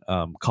watching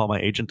Call My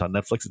Agent on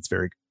Netflix. It's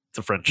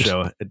a French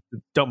show.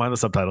 Don't mind the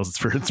subtitles.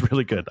 It's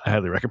really good. I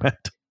highly recommend.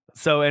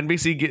 So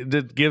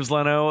NBC gives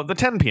Leno the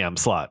 10 p.m.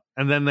 slot,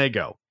 and then they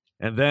go.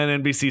 And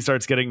then NBC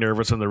starts getting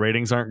nervous when the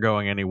ratings aren't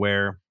going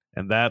anywhere.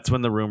 And that's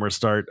when the rumors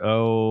start,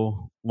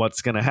 oh,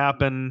 what's going to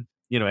happen?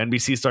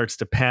 NBC starts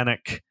to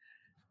panic.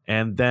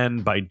 And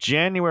then by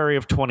January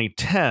of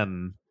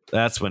 2010,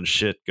 that's when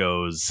shit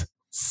goes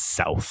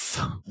south.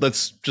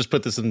 Let's just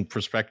put this in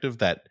perspective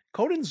that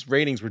Conan's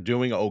ratings were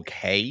doing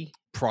okay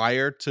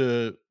prior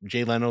to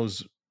Jay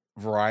Leno's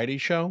variety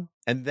show.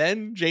 And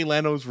then Jay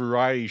Leno's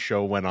variety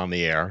show went on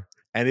the air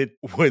and it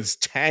was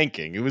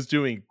tanking. It was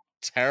doing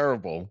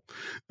terrible.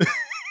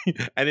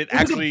 And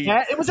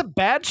it was a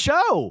bad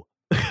show.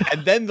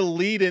 And then the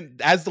lead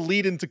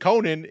into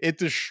Conan, it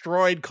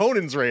destroyed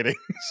Conan's ratings.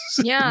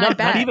 Yeah,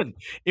 not even.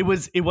 It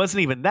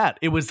wasn't even that.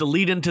 It was the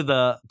lead into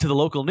the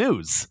local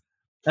news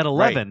at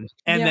 11,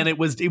 and then it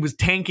was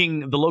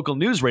tanking the local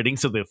news rating.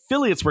 So the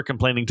affiliates were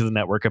complaining to the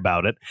network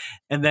about it,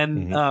 and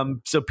then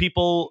so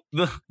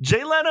the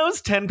Jay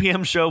Leno's 10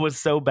 p.m. show was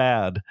so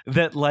bad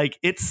that like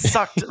it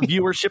sucked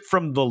viewership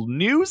from the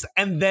news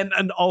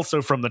and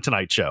also from the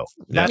Tonight Show.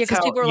 Because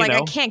people were like,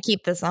 I can't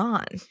keep this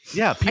on.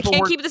 Yeah, I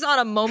can't keep this on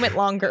a moment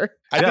longer.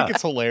 I think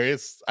it's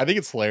hilarious. I think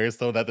it's hilarious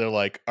though that they're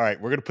like, all right,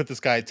 we're gonna put this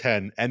guy at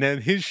 10, and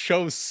then his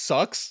show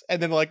sucks,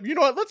 and then like, you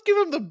know what? Let's give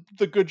him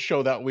the good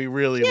show that we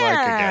really like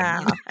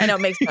again. I know,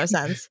 it makes no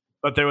sense.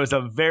 But there was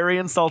a very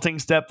insulting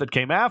step that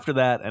came after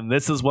that, and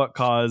this is what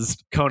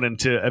caused Conan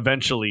to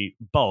eventually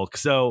bulk.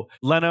 So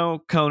Leno,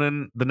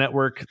 Conan, the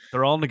network,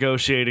 they're all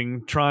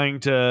negotiating, trying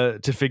to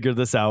figure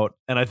this out,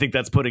 and I think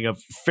that's putting a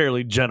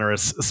fairly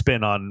generous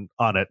spin on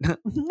it.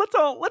 Let's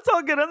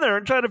all get in there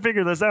and try to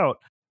figure this out.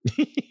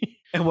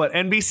 And what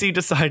NBC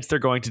decides they're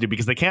going to do,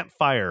 because they can't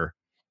fire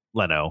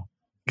Leno,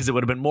 because it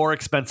would have been more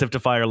expensive to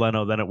fire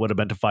Leno than it would have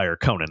been to fire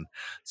Conan.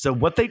 So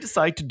what they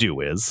decide to do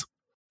is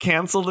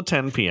cancel the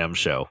 10 p.m.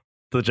 show,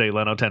 the Jay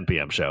Leno 10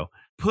 p.m. show,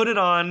 put it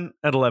on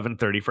at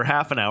 11:30 for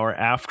half an hour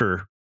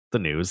after the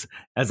news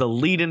as a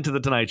lead into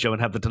the Tonight Show,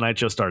 and have the Tonight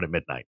Show start at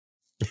midnight,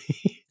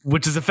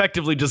 which is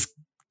effectively just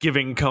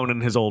giving Conan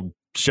his old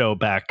show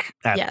back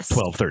at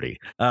 12:30.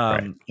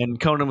 And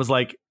Conan was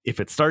like, if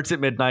it starts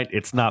at midnight,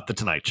 it's not the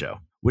Tonight Show,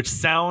 which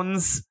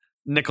sounds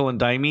nickel and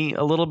dimey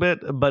a little bit,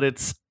 but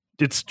it's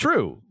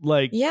true.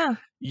 Like,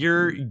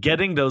 you're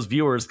getting those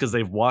viewers because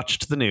they've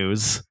watched the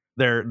news.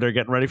 They're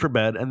getting ready for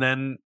bed, and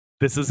then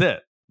this is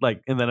it.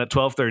 Like, and then at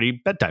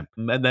 12:30 bedtime,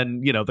 and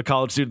then the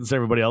college students and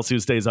everybody else who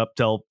stays up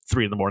till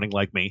 3 a.m.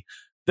 like me,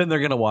 then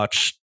they're gonna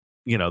watch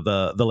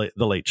the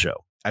late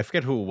show. I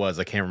forget who it was.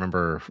 I can't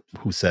remember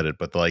who said it,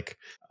 but like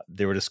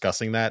they were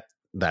discussing that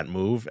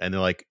move, and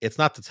they're like, it's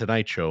not the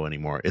Tonight Show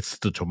anymore, it's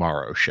the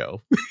Tomorrow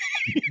Show.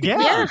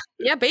 Yeah,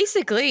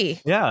 basically.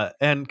 Yeah,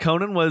 and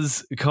Conan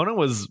was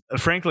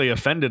frankly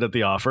offended at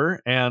the offer,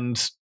 and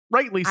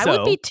rightly so. I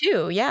would be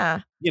too.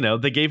 Yeah.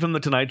 They gave him the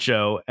Tonight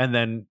Show and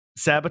then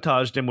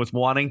sabotaged him with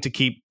wanting to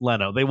keep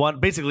Leno.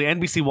 Basically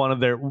NBC wanted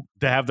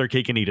to have their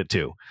cake and eat it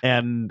too.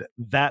 And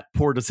that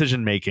poor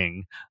decision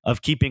making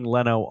of keeping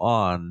Leno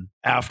on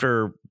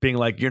after being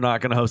like, you're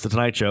not going to host the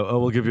Tonight Show. Oh,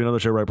 we'll give you another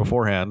show right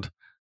beforehand.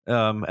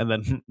 And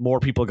then more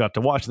people got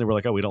to watch, and they were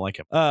like, oh, we don't like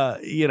him.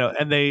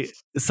 And they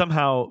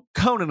somehow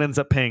Conan ends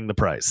up paying the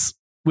price,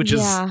 which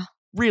is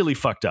really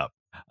fucked up.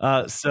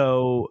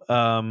 So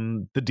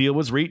the deal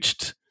was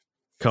reached.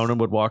 Conan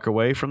would walk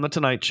away from the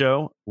Tonight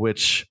Show,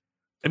 which,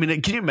 I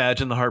mean, can you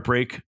imagine the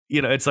heartbreak?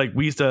 It's like,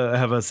 we used to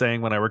have a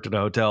saying when I worked at a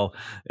hotel.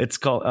 It's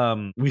called,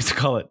 we used to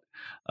call it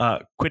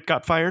quit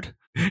got fired.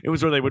 It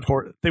was where they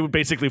would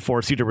basically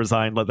force you to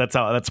resign.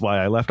 That's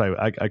why I left.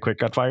 I quit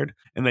got fired,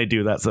 and they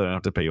do that so they don't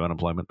have to pay you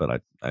unemployment. But I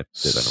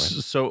did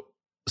anyway. So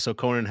So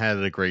Conan had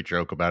a great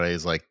joke about it.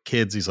 He's like,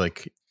 kids, he's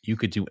like, you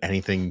could do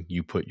anything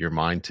you put your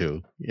mind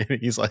to. And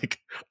he's like,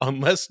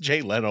 unless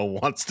Jay Leno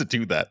wants to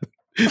do that.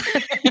 So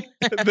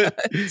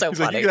he's funny.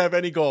 like, you can have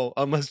any goal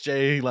unless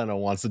Jay Leno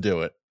wants to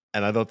do it.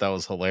 And I thought that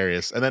was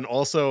hilarious. And then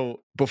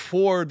also,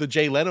 before the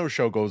Jay Leno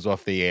show goes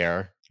off the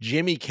air,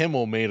 Jimmy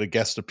Kimmel made a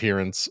guest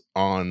appearance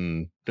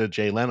on the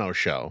Jay Leno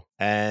show.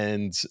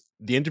 And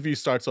the interview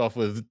starts off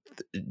with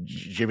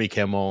Jimmy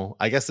Kimmel.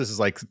 I guess this is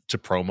like to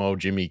promo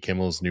Jimmy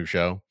Kimmel's new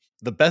show.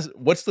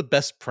 What's the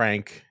best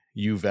prank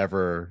you've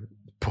ever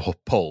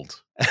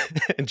pulled?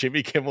 And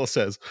Jimmy Kimmel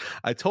says,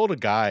 I told a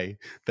guy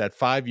that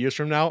 5 years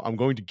from now, I'm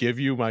going to give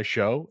you my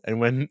show. And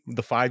when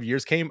the 5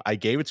 years came, I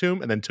gave it to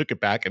him and then took it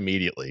back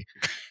immediately.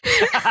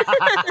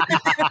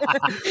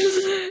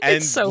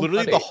 And so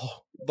literally funny.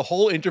 the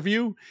whole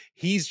interview,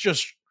 he's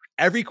just,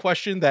 every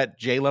question that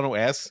Jay Leno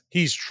asks,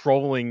 he's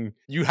trolling.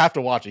 You have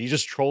to watch it. He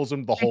just trolls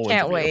him the whole interview. I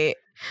can't wait.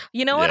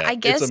 You know what? Yeah, I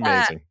guess it's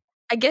amazing.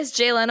 I guess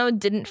Jay Leno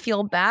didn't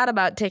feel bad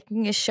about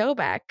taking his show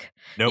back.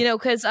 Nope. You know,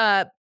 because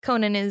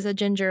Conan is a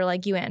ginger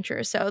like you,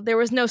 Andrew. So there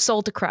was no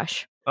soul to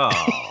crush.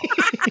 Oh.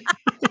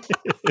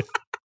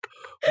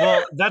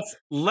 Well, that's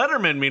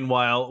Letterman.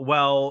 Meanwhile,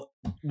 while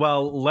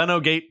Leno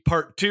Gate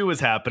Part 2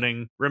 is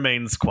happening,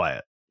 remains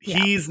quiet.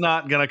 Yeah. He's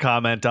not going to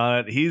comment on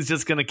it. He's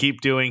just going to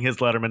keep doing his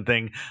Letterman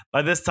thing.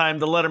 By this time,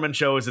 the Letterman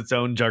show is its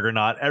own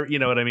juggernaut. You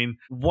know what I mean?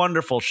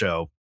 Wonderful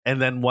show.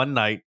 And then one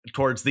night,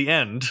 towards the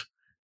end,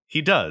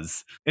 he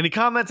does. And he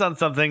comments on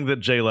something that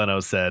Jay Leno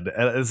said.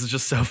 This is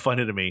just so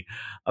funny to me.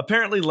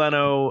 Apparently,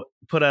 Leno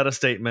put out a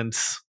statement.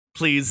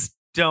 Please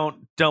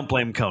don't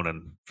blame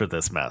Conan for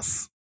this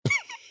mess.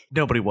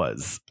 Nobody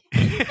was.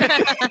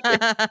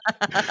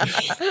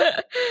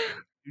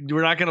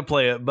 We're not going to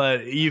play it,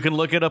 but you can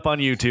look it up on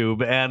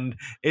YouTube. And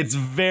it's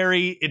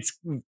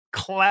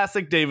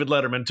classic David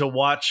Letterman to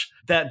watch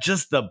that,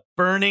 just the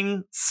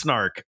burning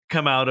snark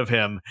come out of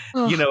him.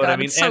 Oh, you know what I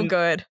mean? It's so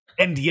good.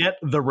 And yet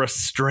the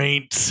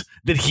restraint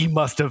that he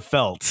must have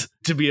felt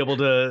to be able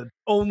to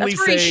only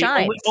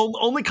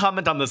only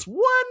comment on this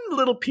one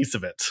little piece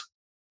of it.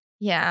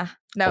 Yeah.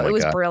 No, it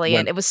was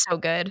brilliant. It was so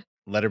good.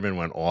 Letterman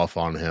went off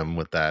on him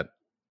with that.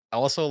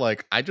 Also,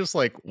 like, I just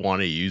like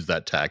want to use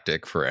that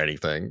tactic for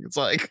anything. It's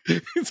like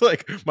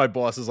my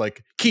boss is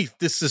like, Keith,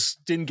 this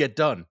just didn't get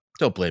done.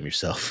 Don't blame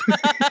yourself.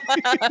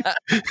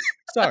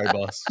 Sorry,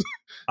 boss.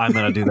 I'm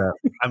gonna do that.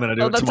 I'm gonna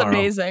do it that's tomorrow.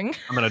 Amazing.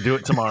 I'm gonna do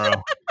it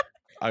tomorrow.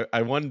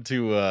 I wanted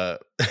to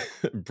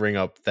bring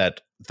up that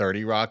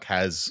 30 Rock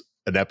has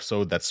an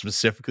episode that's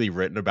specifically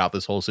written about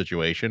this whole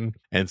situation,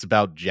 and it's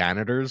about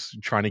janitors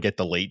trying to get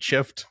the late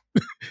shift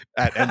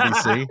at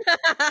NBC.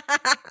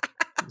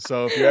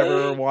 So if you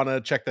ever want to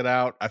check that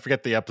out, I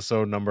forget the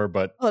episode number,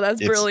 but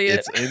that's brilliant.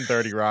 It's in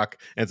 30 Rock,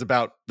 and it's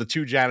about the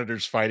two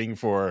janitors fighting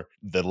for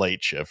the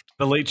late shift.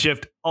 The Late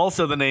Shift,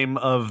 also the name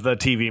of the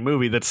TV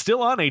movie that's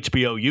still on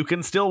HBO. You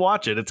can still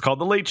watch it. It's called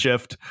The Late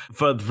Shift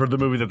for the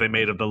movie that they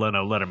made of the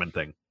Leno Letterman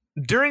thing.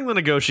 During the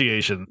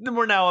negotiation,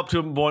 we're now up to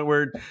a point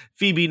where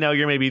Phoebe, now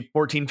you're maybe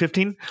 14,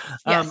 15.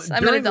 Yes,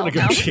 I'm during an adult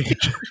now.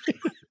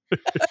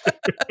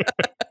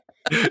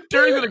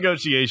 During the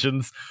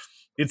negotiations,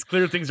 it's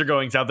clear things are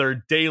going south. There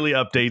are daily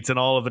updates in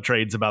all of the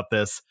trades about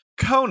this.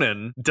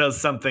 Conan does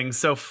something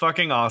so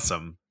fucking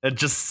awesome and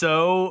just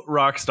so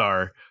rock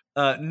star,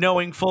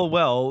 knowing full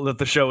well that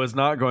the show is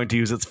not going to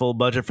use its full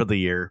budget for the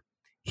year.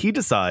 He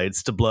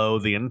decides to blow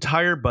the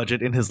entire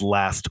budget in his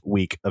last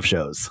week of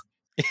shows.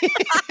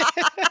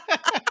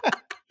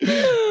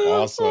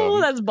 Awesome. Oh,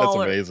 that's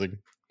baller. That's amazing.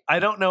 I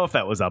don't know if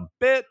that was a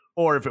bit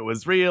or if it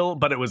was real,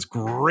 but it was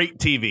great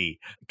TV,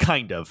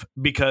 kind of,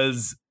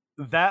 because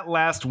that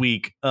last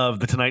week of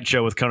the Tonight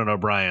Show with Conan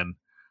O'Brien,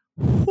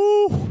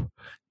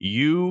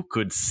 you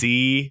could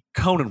see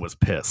Conan was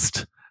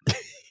pissed.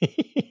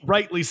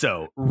 Rightly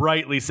so.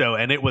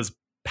 And it was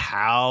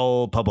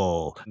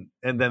palpable.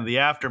 And then the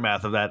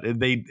aftermath of that,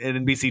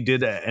 NBC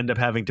did end up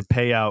having to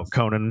pay out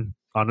Conan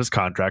on his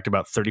contract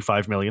about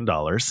 $35 million.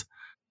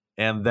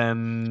 And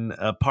then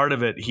a part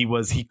of it,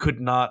 he could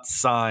not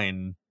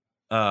sign,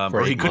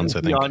 or he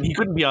couldn't be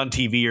on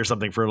TV or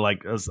something for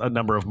like a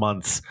number of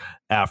months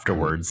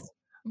afterwards.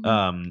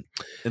 And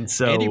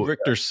so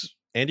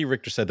Andy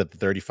Richter said that the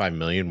 $35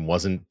 million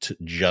wasn't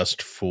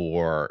just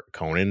for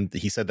Conan.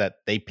 He said that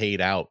they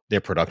paid out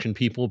their production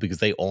people because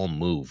they all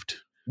moved.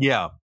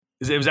 Yeah.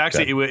 It was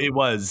actually,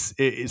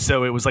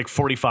 so it was like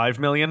 45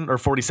 million or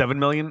 47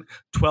 million.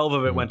 12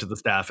 of it went to the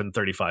staff and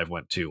 35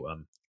 went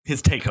to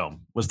his take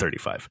home was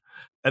 35.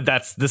 And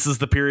this is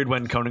the period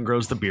when Conan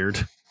grows the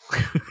beard.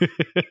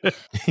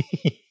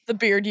 The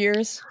beard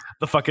years.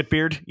 The fuck it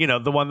beard. You know,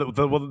 the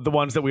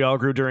ones that we all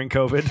grew during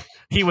COVID.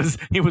 He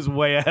was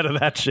way ahead of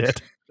that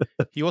shit.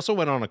 He also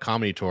went on a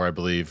comedy tour, I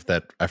believe,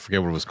 that I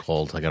forget what it was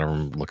called. I gotta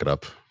look it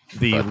up.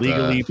 The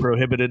legally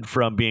prohibited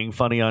from being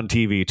funny on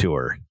TV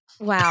tour.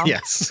 Wow.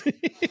 Yes.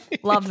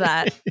 Love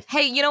that.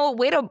 Hey, you know,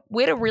 way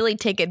to really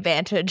take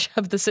advantage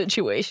of the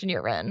situation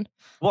you're in.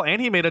 Well,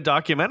 and he made a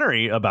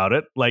documentary about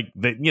it, like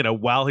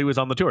while he was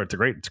on the tour. It's a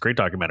great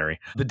documentary.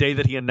 The day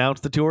that he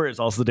announced the tour is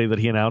also the day that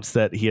he announced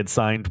that he had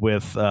signed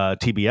with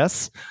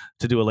TBS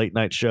to do a late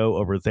night show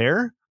over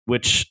there,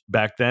 which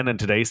back then and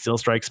today still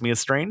strikes me as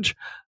strange.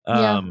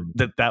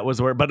 That was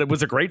where, but it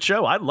was a great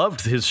show. I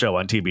loved his show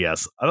on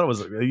TBS. I thought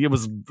it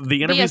was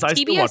the interviews. I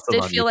still watch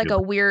them on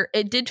YouTube.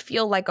 It did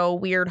feel like a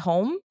weird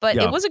home, but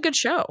it was a good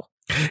show.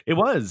 It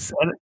was.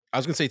 And I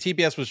was going to say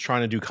TBS was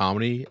trying to do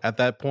comedy at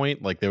that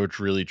point. Like they were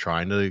really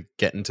trying to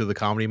get into the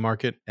comedy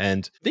market.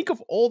 And think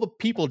of all the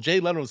people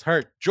Jay Leno's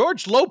hurt.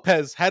 George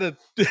Lopez had a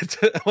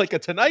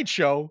Tonight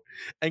Show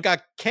and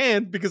got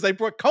canned because they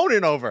brought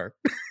Conan over.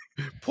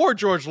 Poor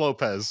George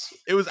Lopez.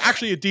 It was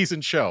actually a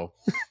decent show.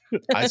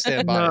 I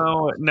stand by it.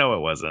 No,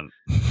 it wasn't.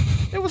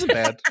 It wasn't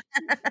bad.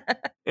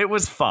 It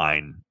was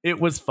fine.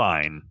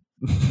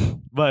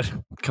 But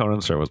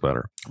Conan's show was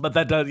better. But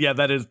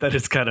that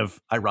is kind of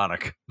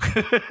ironic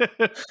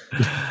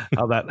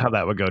how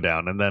that would go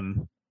down. And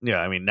then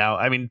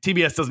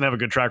TBS doesn't have a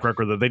good track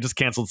record. They just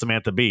canceled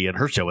Samantha Bee, and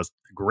her show was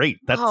great.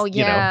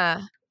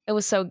 It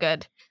was so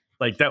good.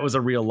 Like that was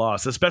a real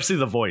loss, especially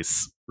the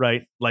voice,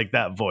 right? Like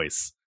that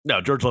voice. No,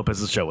 George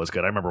Lopez's show was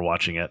good. I remember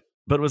watching it.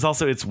 But it was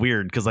also, it's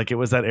weird because like it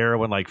was that era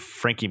when like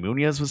Frankie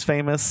Muniz was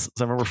famous.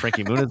 So I remember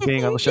Frankie Muniz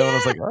being on the show, and I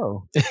was like,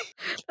 oh,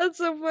 that's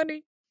so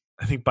funny.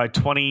 I think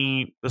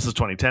this is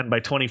 2010. By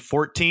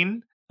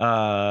 2014,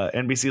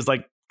 NBC is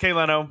like, okay,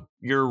 Leno,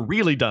 you're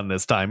really done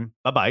this time.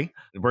 Bye-bye.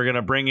 We're going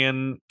to bring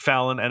in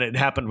Fallon. And it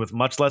happened with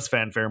much less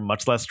fanfare,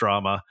 much less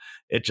drama.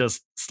 It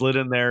just slid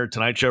in there.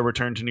 Tonight Show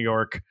returned to New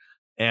York.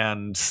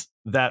 And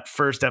that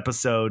first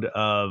episode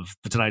of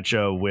The Tonight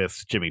Show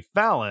with Jimmy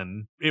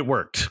Fallon, it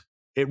worked.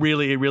 It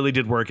really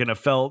did work. And it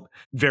felt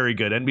very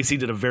good. NBC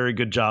did a very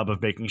good job of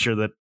making sure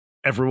that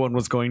everyone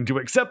was going to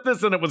accept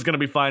this and it was going to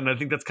be fine. And I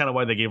think that's kind of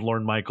why they gave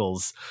Lorne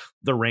Michaels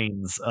the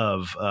reins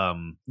of,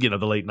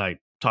 the late night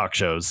talk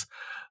shows,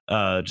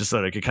 just so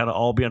that it could kind of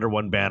all be under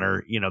one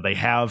banner.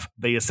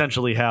 They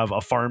essentially have a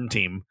farm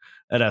team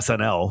at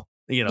SNL,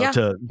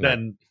 to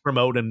then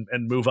promote and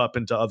move up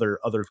into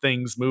other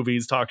things,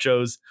 movies, talk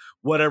shows,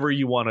 whatever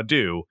you want to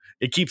do.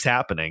 It keeps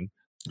happening.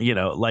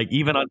 Like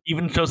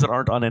even shows that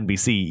aren't on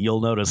NBC,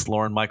 you'll notice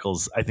Lorne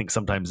Michaels, I think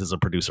sometimes is a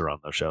producer on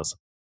those shows.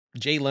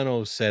 Jay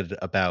Leno said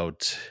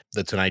about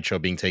the Tonight Show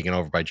being taken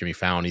over by Jimmy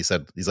Fallon. He's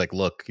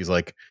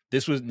like,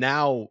 this was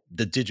now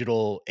the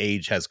digital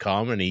age has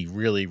come, and he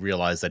really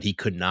realized that he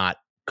could not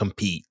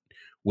compete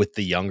with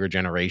the younger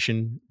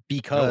generation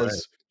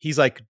because he's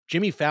like,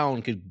 Jimmy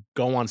Fallon could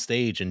go on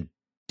stage and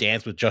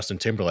dance with Justin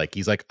Timberlake.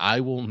 He's like, I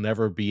will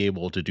never be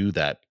able to do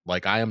that.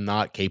 Like, I am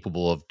not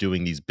capable of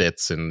doing these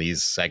bits and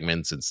these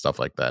segments and stuff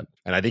like that.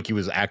 And I think he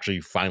was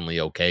actually finally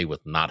okay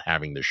with not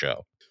having the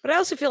show. But I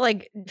also feel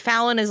like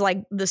Fallon is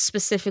like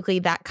specifically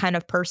that kind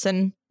of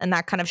person and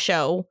that kind of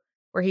show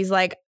where he's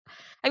like,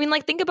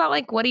 think about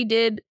like what he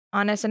did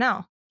on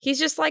SNL. He's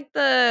just like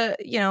I'm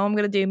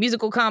going to do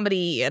musical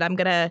comedy and I'm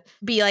going to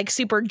be like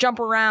super jump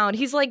around.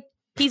 He's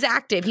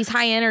active. He's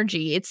high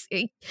energy.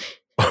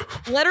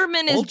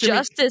 Letterman is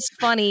just as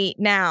funny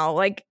now.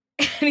 Like,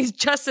 and he's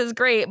just as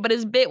great, but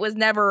his bit was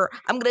never,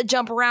 I'm going to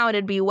jump around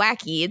and be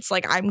wacky. It's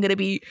like, I'm going to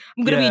be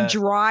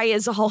dry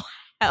as all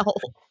hell.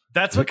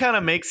 That's what kind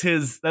of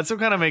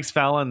makes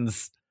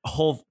Fallon's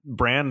whole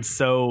brand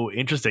so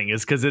interesting,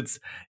 is because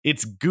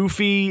it's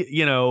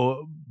goofy,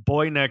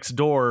 boy next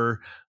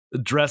door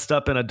dressed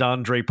up in a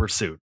Don Draper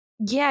suit.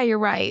 Yeah, you're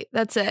right.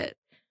 That's it.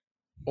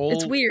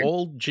 It's weird.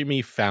 All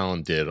Jimmy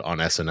Fallon did on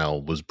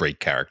SNL was break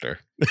character.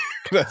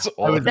 That's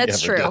all.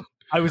 That's true. Did.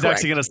 I was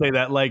actually going to say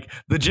that, like,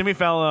 the Jimmy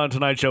Fallon on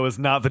Tonight Show is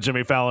not the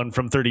Jimmy Fallon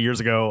from 30 years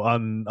ago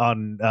on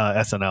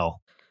SNL.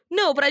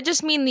 No, but I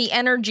just mean the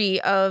energy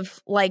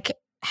of like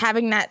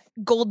having that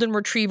golden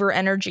retriever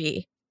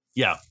energy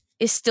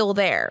is still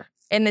there.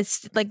 And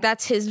it's like,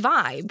 that's his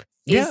vibe.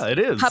 Yeah, it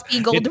is. Puppy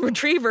golden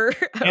retriever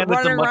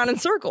running around in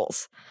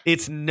circles.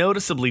 It's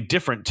noticeably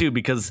different too,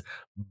 because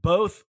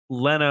both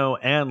Leno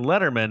and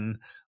Letterman,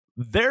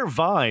 their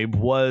vibe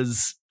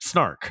was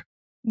snark.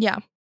 Yeah.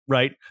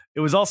 Right? It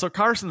was also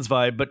Carson's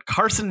vibe, but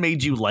Carson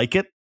made you like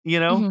it,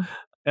 Mm-hmm.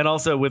 And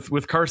also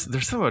with Carson,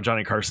 there's something about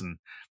Johnny Carson.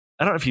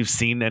 I don't know if you've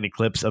seen any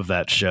clips of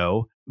that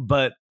show,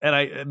 but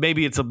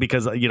maybe it's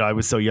because I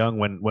was so young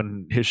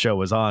when his show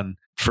was on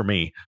for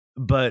me,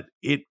 but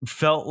it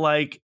felt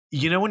like,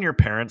 when your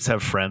parents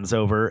have friends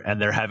over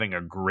and they're having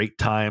a great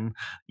time,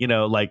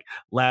 like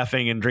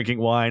laughing and drinking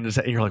wine, and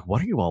you're like,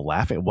 what are you all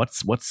laughing?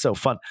 What's so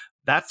fun?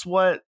 That's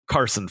what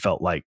Carson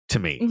felt like to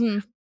me. Mm-hmm.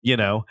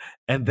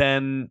 And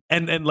then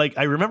and like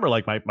I remember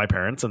like my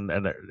parents and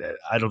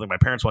I don't think my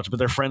parents watched it, but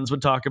their friends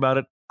would talk about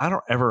it. I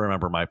don't ever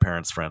remember my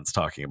parents' friends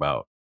talking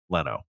about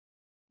Leno.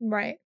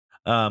 Right.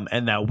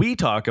 And now we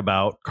talk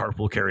about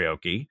carpool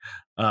karaoke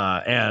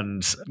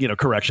and,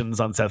 corrections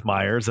on Seth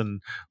Meyers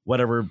and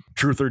whatever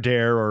truth or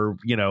dare or,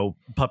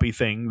 puppy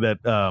thing that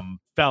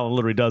Fallon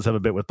literally does have a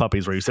bit with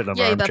puppies where you sit on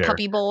an armchair. The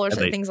puppy bowl or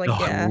things like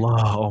that.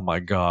 Oh my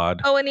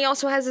God. Oh, and he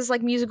also has this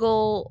like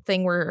musical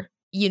thing where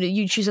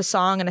you choose a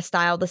song and a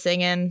style to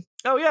sing in.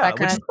 Oh yeah,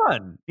 which is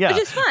fun. Yeah,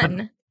 which is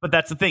fun. But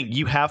that's the thing.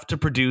 You have to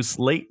produce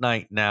late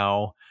night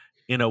now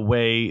in a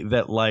way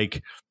that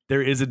like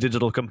there is a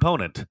digital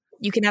component.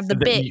 You can have the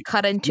bit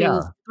cut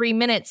into 3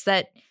 minutes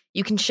that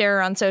you can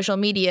share on social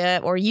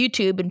media or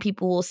YouTube, and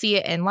people will see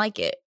it and like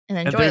it and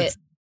enjoy it.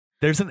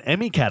 There's an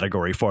Emmy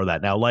category for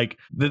that now. Like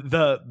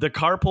the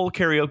carpool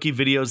karaoke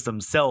videos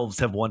themselves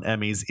have won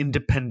Emmys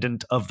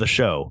independent of the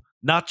show.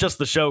 Not just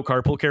the show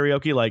Carpool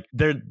Karaoke, like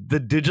they're the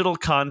digital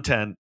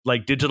content,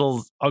 like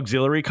digital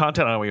auxiliary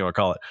content, I don't know what you want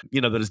to call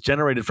it, that is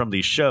generated from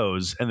these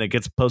shows and that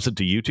gets posted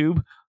to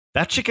YouTube.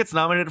 That shit gets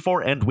nominated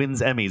for and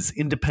wins Emmys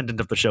independent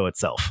of the show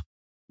itself,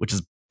 which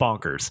is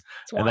bonkers.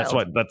 And that's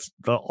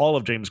all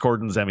of James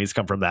Corden's Emmys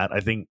come from that. I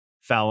think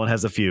Fallon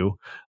has a few.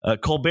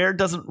 Colbert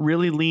doesn't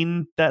really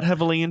lean that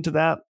heavily into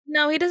that.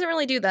 No, he doesn't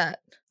really do that.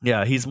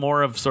 Yeah, he's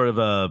more of sort of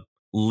a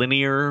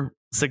linear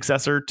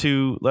successor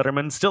to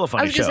Letterman. Still a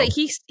funny show. I was going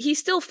to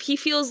say he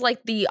feels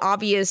like the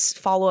obvious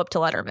follow up to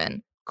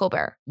Letterman.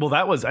 Colbert. Well,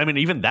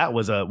 even that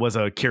was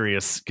a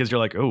curious, because you're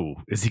like, oh,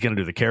 is he going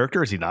to do the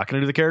character? Is he not going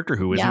to do the character?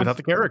 Who is he without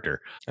the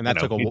character? And that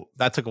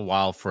took a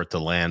while for it to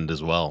land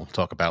as well.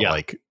 Talk about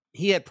like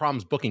he had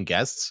problems booking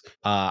guests.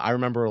 I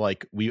remember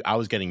like I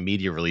was getting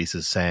media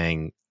releases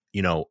saying,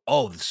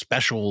 the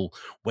special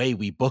way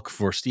we book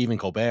for Stephen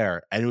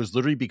Colbert. And it was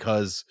literally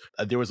because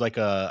there was like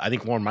I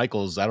think Lorne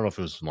Michaels, I don't know if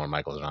it was Lorne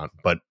Michaels or not,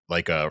 but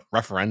like a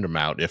referendum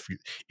out.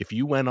 If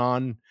you went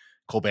on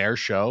Colbert's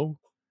show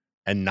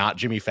and not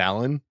Jimmy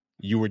Fallon,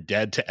 you were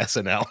dead to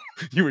SNL.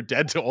 You were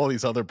dead to all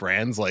these other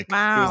brands. Like it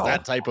was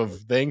that type of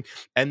thing.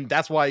 And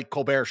that's why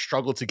Colbert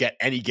struggled to get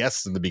any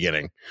guests in the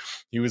beginning.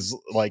 He was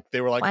like,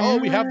 they were like, oh,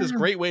 we have this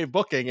great way of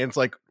booking. And it's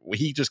like,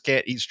 he just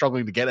can't, he's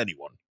struggling to get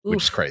anyone,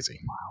 which is crazy.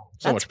 Wow.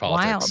 So much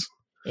politics. Wild.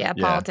 Yeah,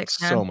 politics.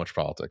 So much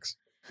politics.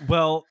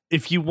 Well,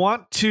 if you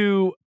want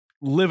to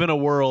live in a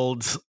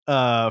world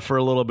for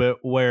a little bit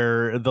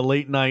where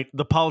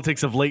the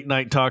politics of late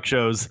night talk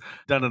shows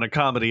done in a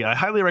comedy, I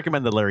highly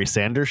recommend the Larry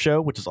Sanders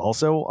Show, which is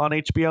also on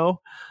HBO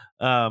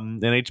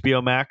and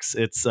HBO Max.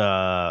 It's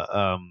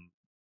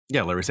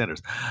Larry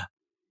Sanders.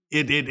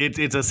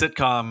 It's a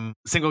sitcom,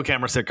 single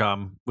camera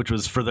sitcom, which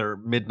was for their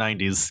mid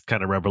 90s,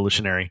 kind of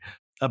revolutionary,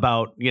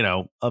 about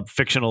a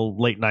fictional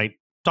late night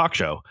talk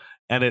show,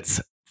 and it's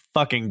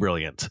fucking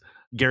brilliant.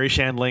 Gary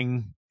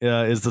Shandling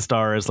is the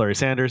star as Larry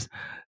Sanders.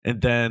 And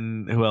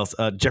then who else?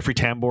 Jeffrey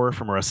Tambor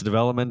from Arrested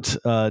Development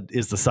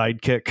is the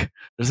sidekick.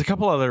 There's a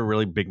couple other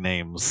really big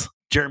names.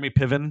 Jeremy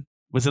Piven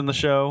was in the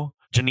show.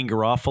 Janine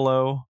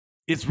Garofalo.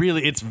 It's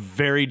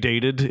very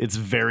dated. It's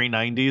very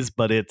 90s,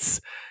 but it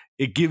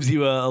gives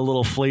you a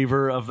little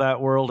flavor of that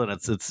world, and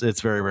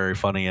it's very, very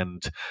funny.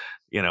 And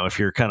if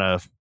you're kind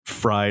of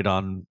fried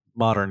on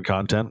modern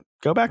content,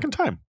 go back in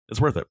time.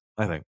 It's worth it,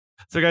 I think.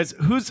 So guys,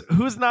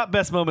 who's not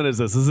best moment is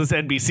this? Is this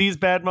NBC's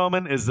bad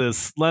moment? Is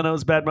this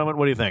Leno's bad moment?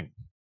 What do you think?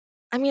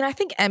 I mean, I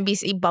think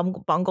NBC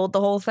bungled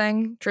the whole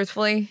thing,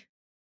 truthfully,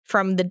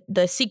 from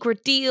the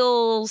secret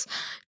deals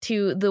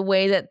to the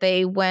way that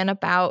they went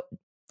about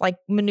like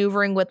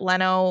maneuvering with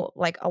Leno,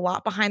 like a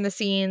lot behind the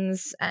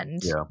scenes,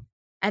 and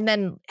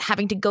then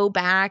having to go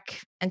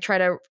back and try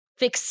to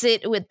fix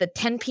it with the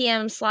 10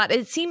 p.m. slot.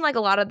 It seemed like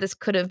a lot of this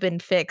could have been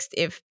fixed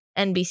if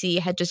NBC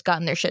had just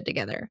gotten their shit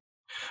together.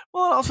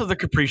 Well, also the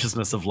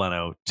capriciousness of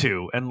Leno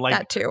too, and like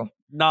that too.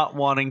 Not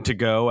wanting to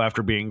go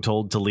after being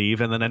told to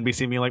leave, and then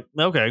NBC being like,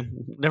 okay,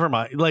 never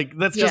mind. Like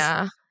that's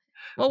just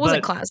well, it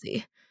wasn't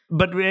classy.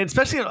 But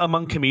especially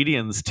among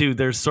comedians too,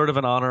 there's sort of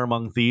an honor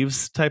among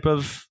thieves type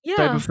of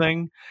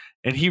thing,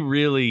 and he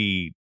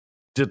really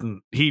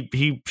didn't.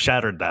 He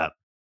shattered that,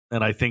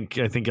 and I think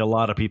a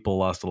lot of people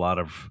lost a lot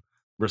of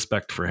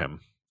respect for him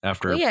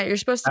after. Well, you're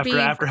supposed to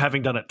after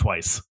having done it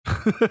twice.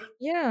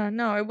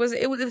 It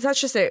was. That's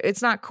just it.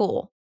 It's not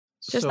cool.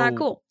 It's just not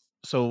cool.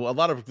 So a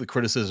lot of the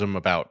criticism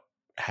about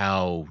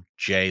how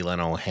Jay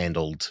Leno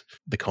handled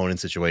the Conan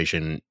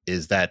situation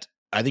is that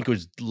I think it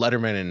was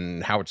Letterman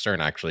and Howard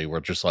Stern actually were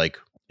just like,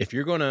 if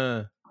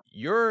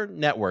your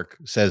network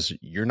says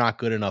you're not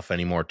good enough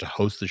anymore to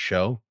host the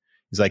show,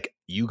 he's like,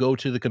 you go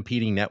to the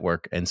competing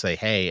network and say,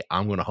 hey,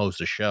 I'm going to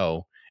host a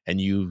show, and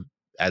you,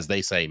 as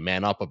they say,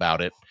 man up about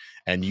it,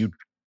 and you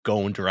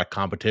go in direct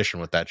competition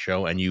with that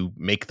show and you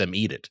make them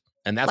eat it.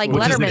 And that's like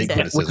what Letterman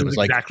did. Which is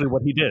exactly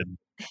what he did.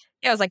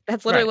 Yeah, I was like,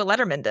 that's literally what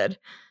Letterman did.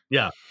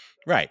 Yeah.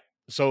 Right.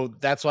 So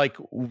that's like,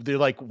 they're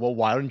like, well,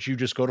 why don't you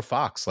just go to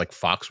Fox? Like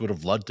Fox would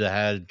have loved to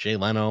have Jay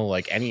Leno,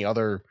 like any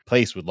other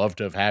place would love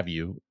to have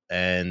you.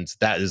 And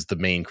that is the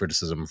main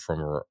criticism from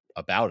her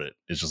about it.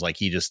 It's just like,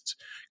 he just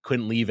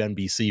couldn't leave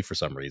NBC for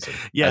some reason.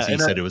 Yeah. As he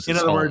said, it was his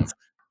in other home. words,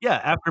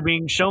 after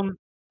being shown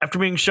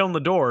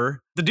the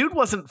door, the dude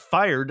wasn't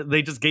fired.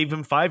 They just gave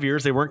him 5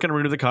 years. They weren't going to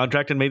renew the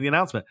contract and made the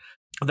announcement.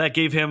 That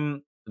gave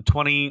him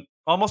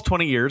almost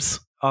 20 years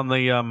on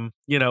the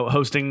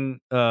hosting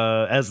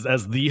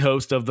as the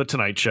host of the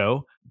Tonight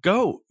Show.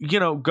 Go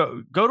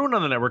to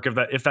another network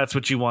if that's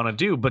what you want to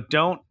do, but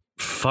don't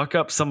fuck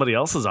up somebody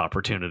else's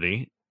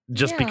opportunity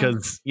just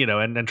because,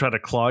 and try to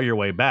claw your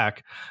way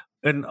back.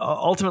 And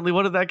ultimately,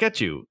 what did that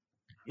get you?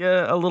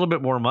 Yeah, a little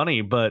bit more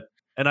money, but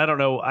and I don't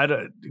know.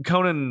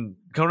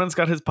 Conan's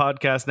got his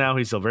podcast now.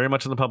 He's still very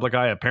much in the public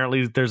eye.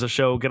 Apparently, there's a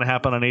show going to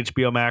happen on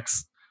HBO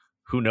Max.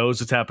 Who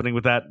knows what's happening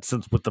with that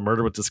since with the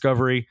murder with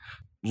Discovery.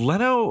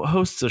 Leno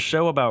hosts a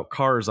show about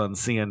cars on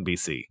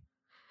CNBC.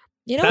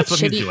 That's what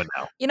he's doing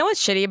now. You know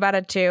what's shitty about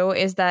it too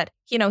is that,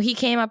 he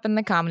came up in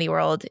the comedy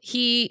world.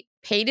 He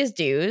paid his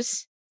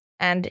dues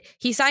and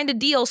he signed a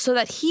deal so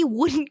that he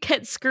wouldn't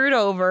get screwed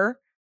over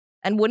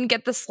and wouldn't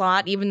get the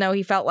slot, even though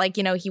he felt like,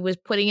 he was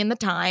putting in the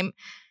time.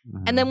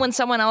 Mm-hmm. And then when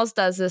someone else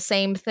does the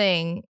same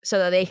thing so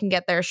that they can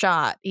get their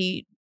shot,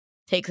 he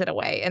takes it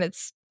away. And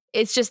it's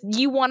just,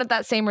 you wanted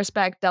that same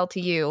respect dealt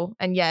to you,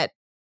 and yet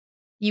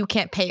you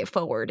can't pay it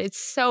forward.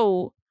 It's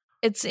double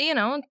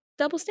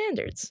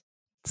standards.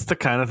 It's the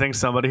kind of thing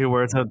somebody who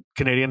wears a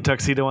Canadian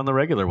tuxedo on the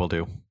regular will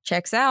do.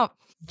 Checks out.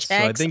 So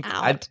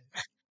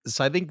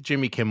I think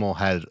Jimmy Kimmel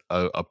had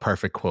a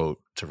perfect quote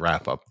to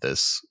wrap up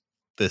this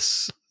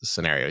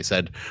scenario. He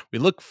said,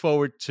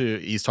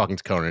 he's talking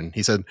to Conan.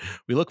 He said,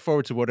 "We look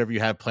forward to whatever you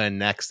have planned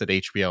next at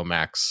HBO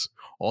Max.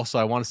 Also,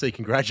 I want to say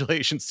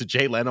congratulations to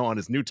Jay Leno on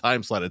his new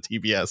time slot at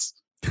TBS."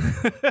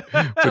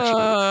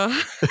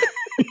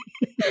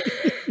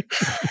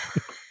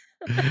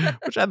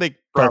 Which I think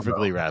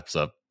perfectly wraps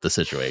up the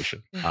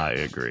situation. I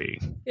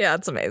agree. Yeah,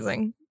 it's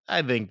amazing.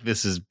 I think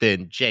this has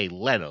been Jay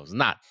Leno's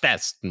not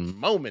best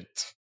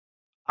moment.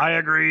 I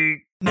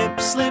agree. Nip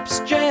slips,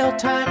 jail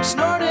time,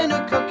 snorting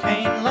a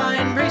cocaine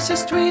line,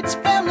 racist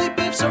tweets, family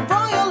beefs, a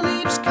royal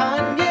leaves,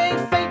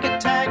 Kanye, fake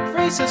attack,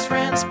 racist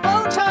rants,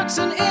 Botox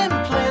and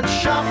implants,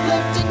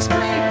 shoplifting spree,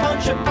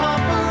 punch a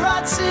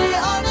paparazzi,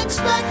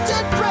 unexpected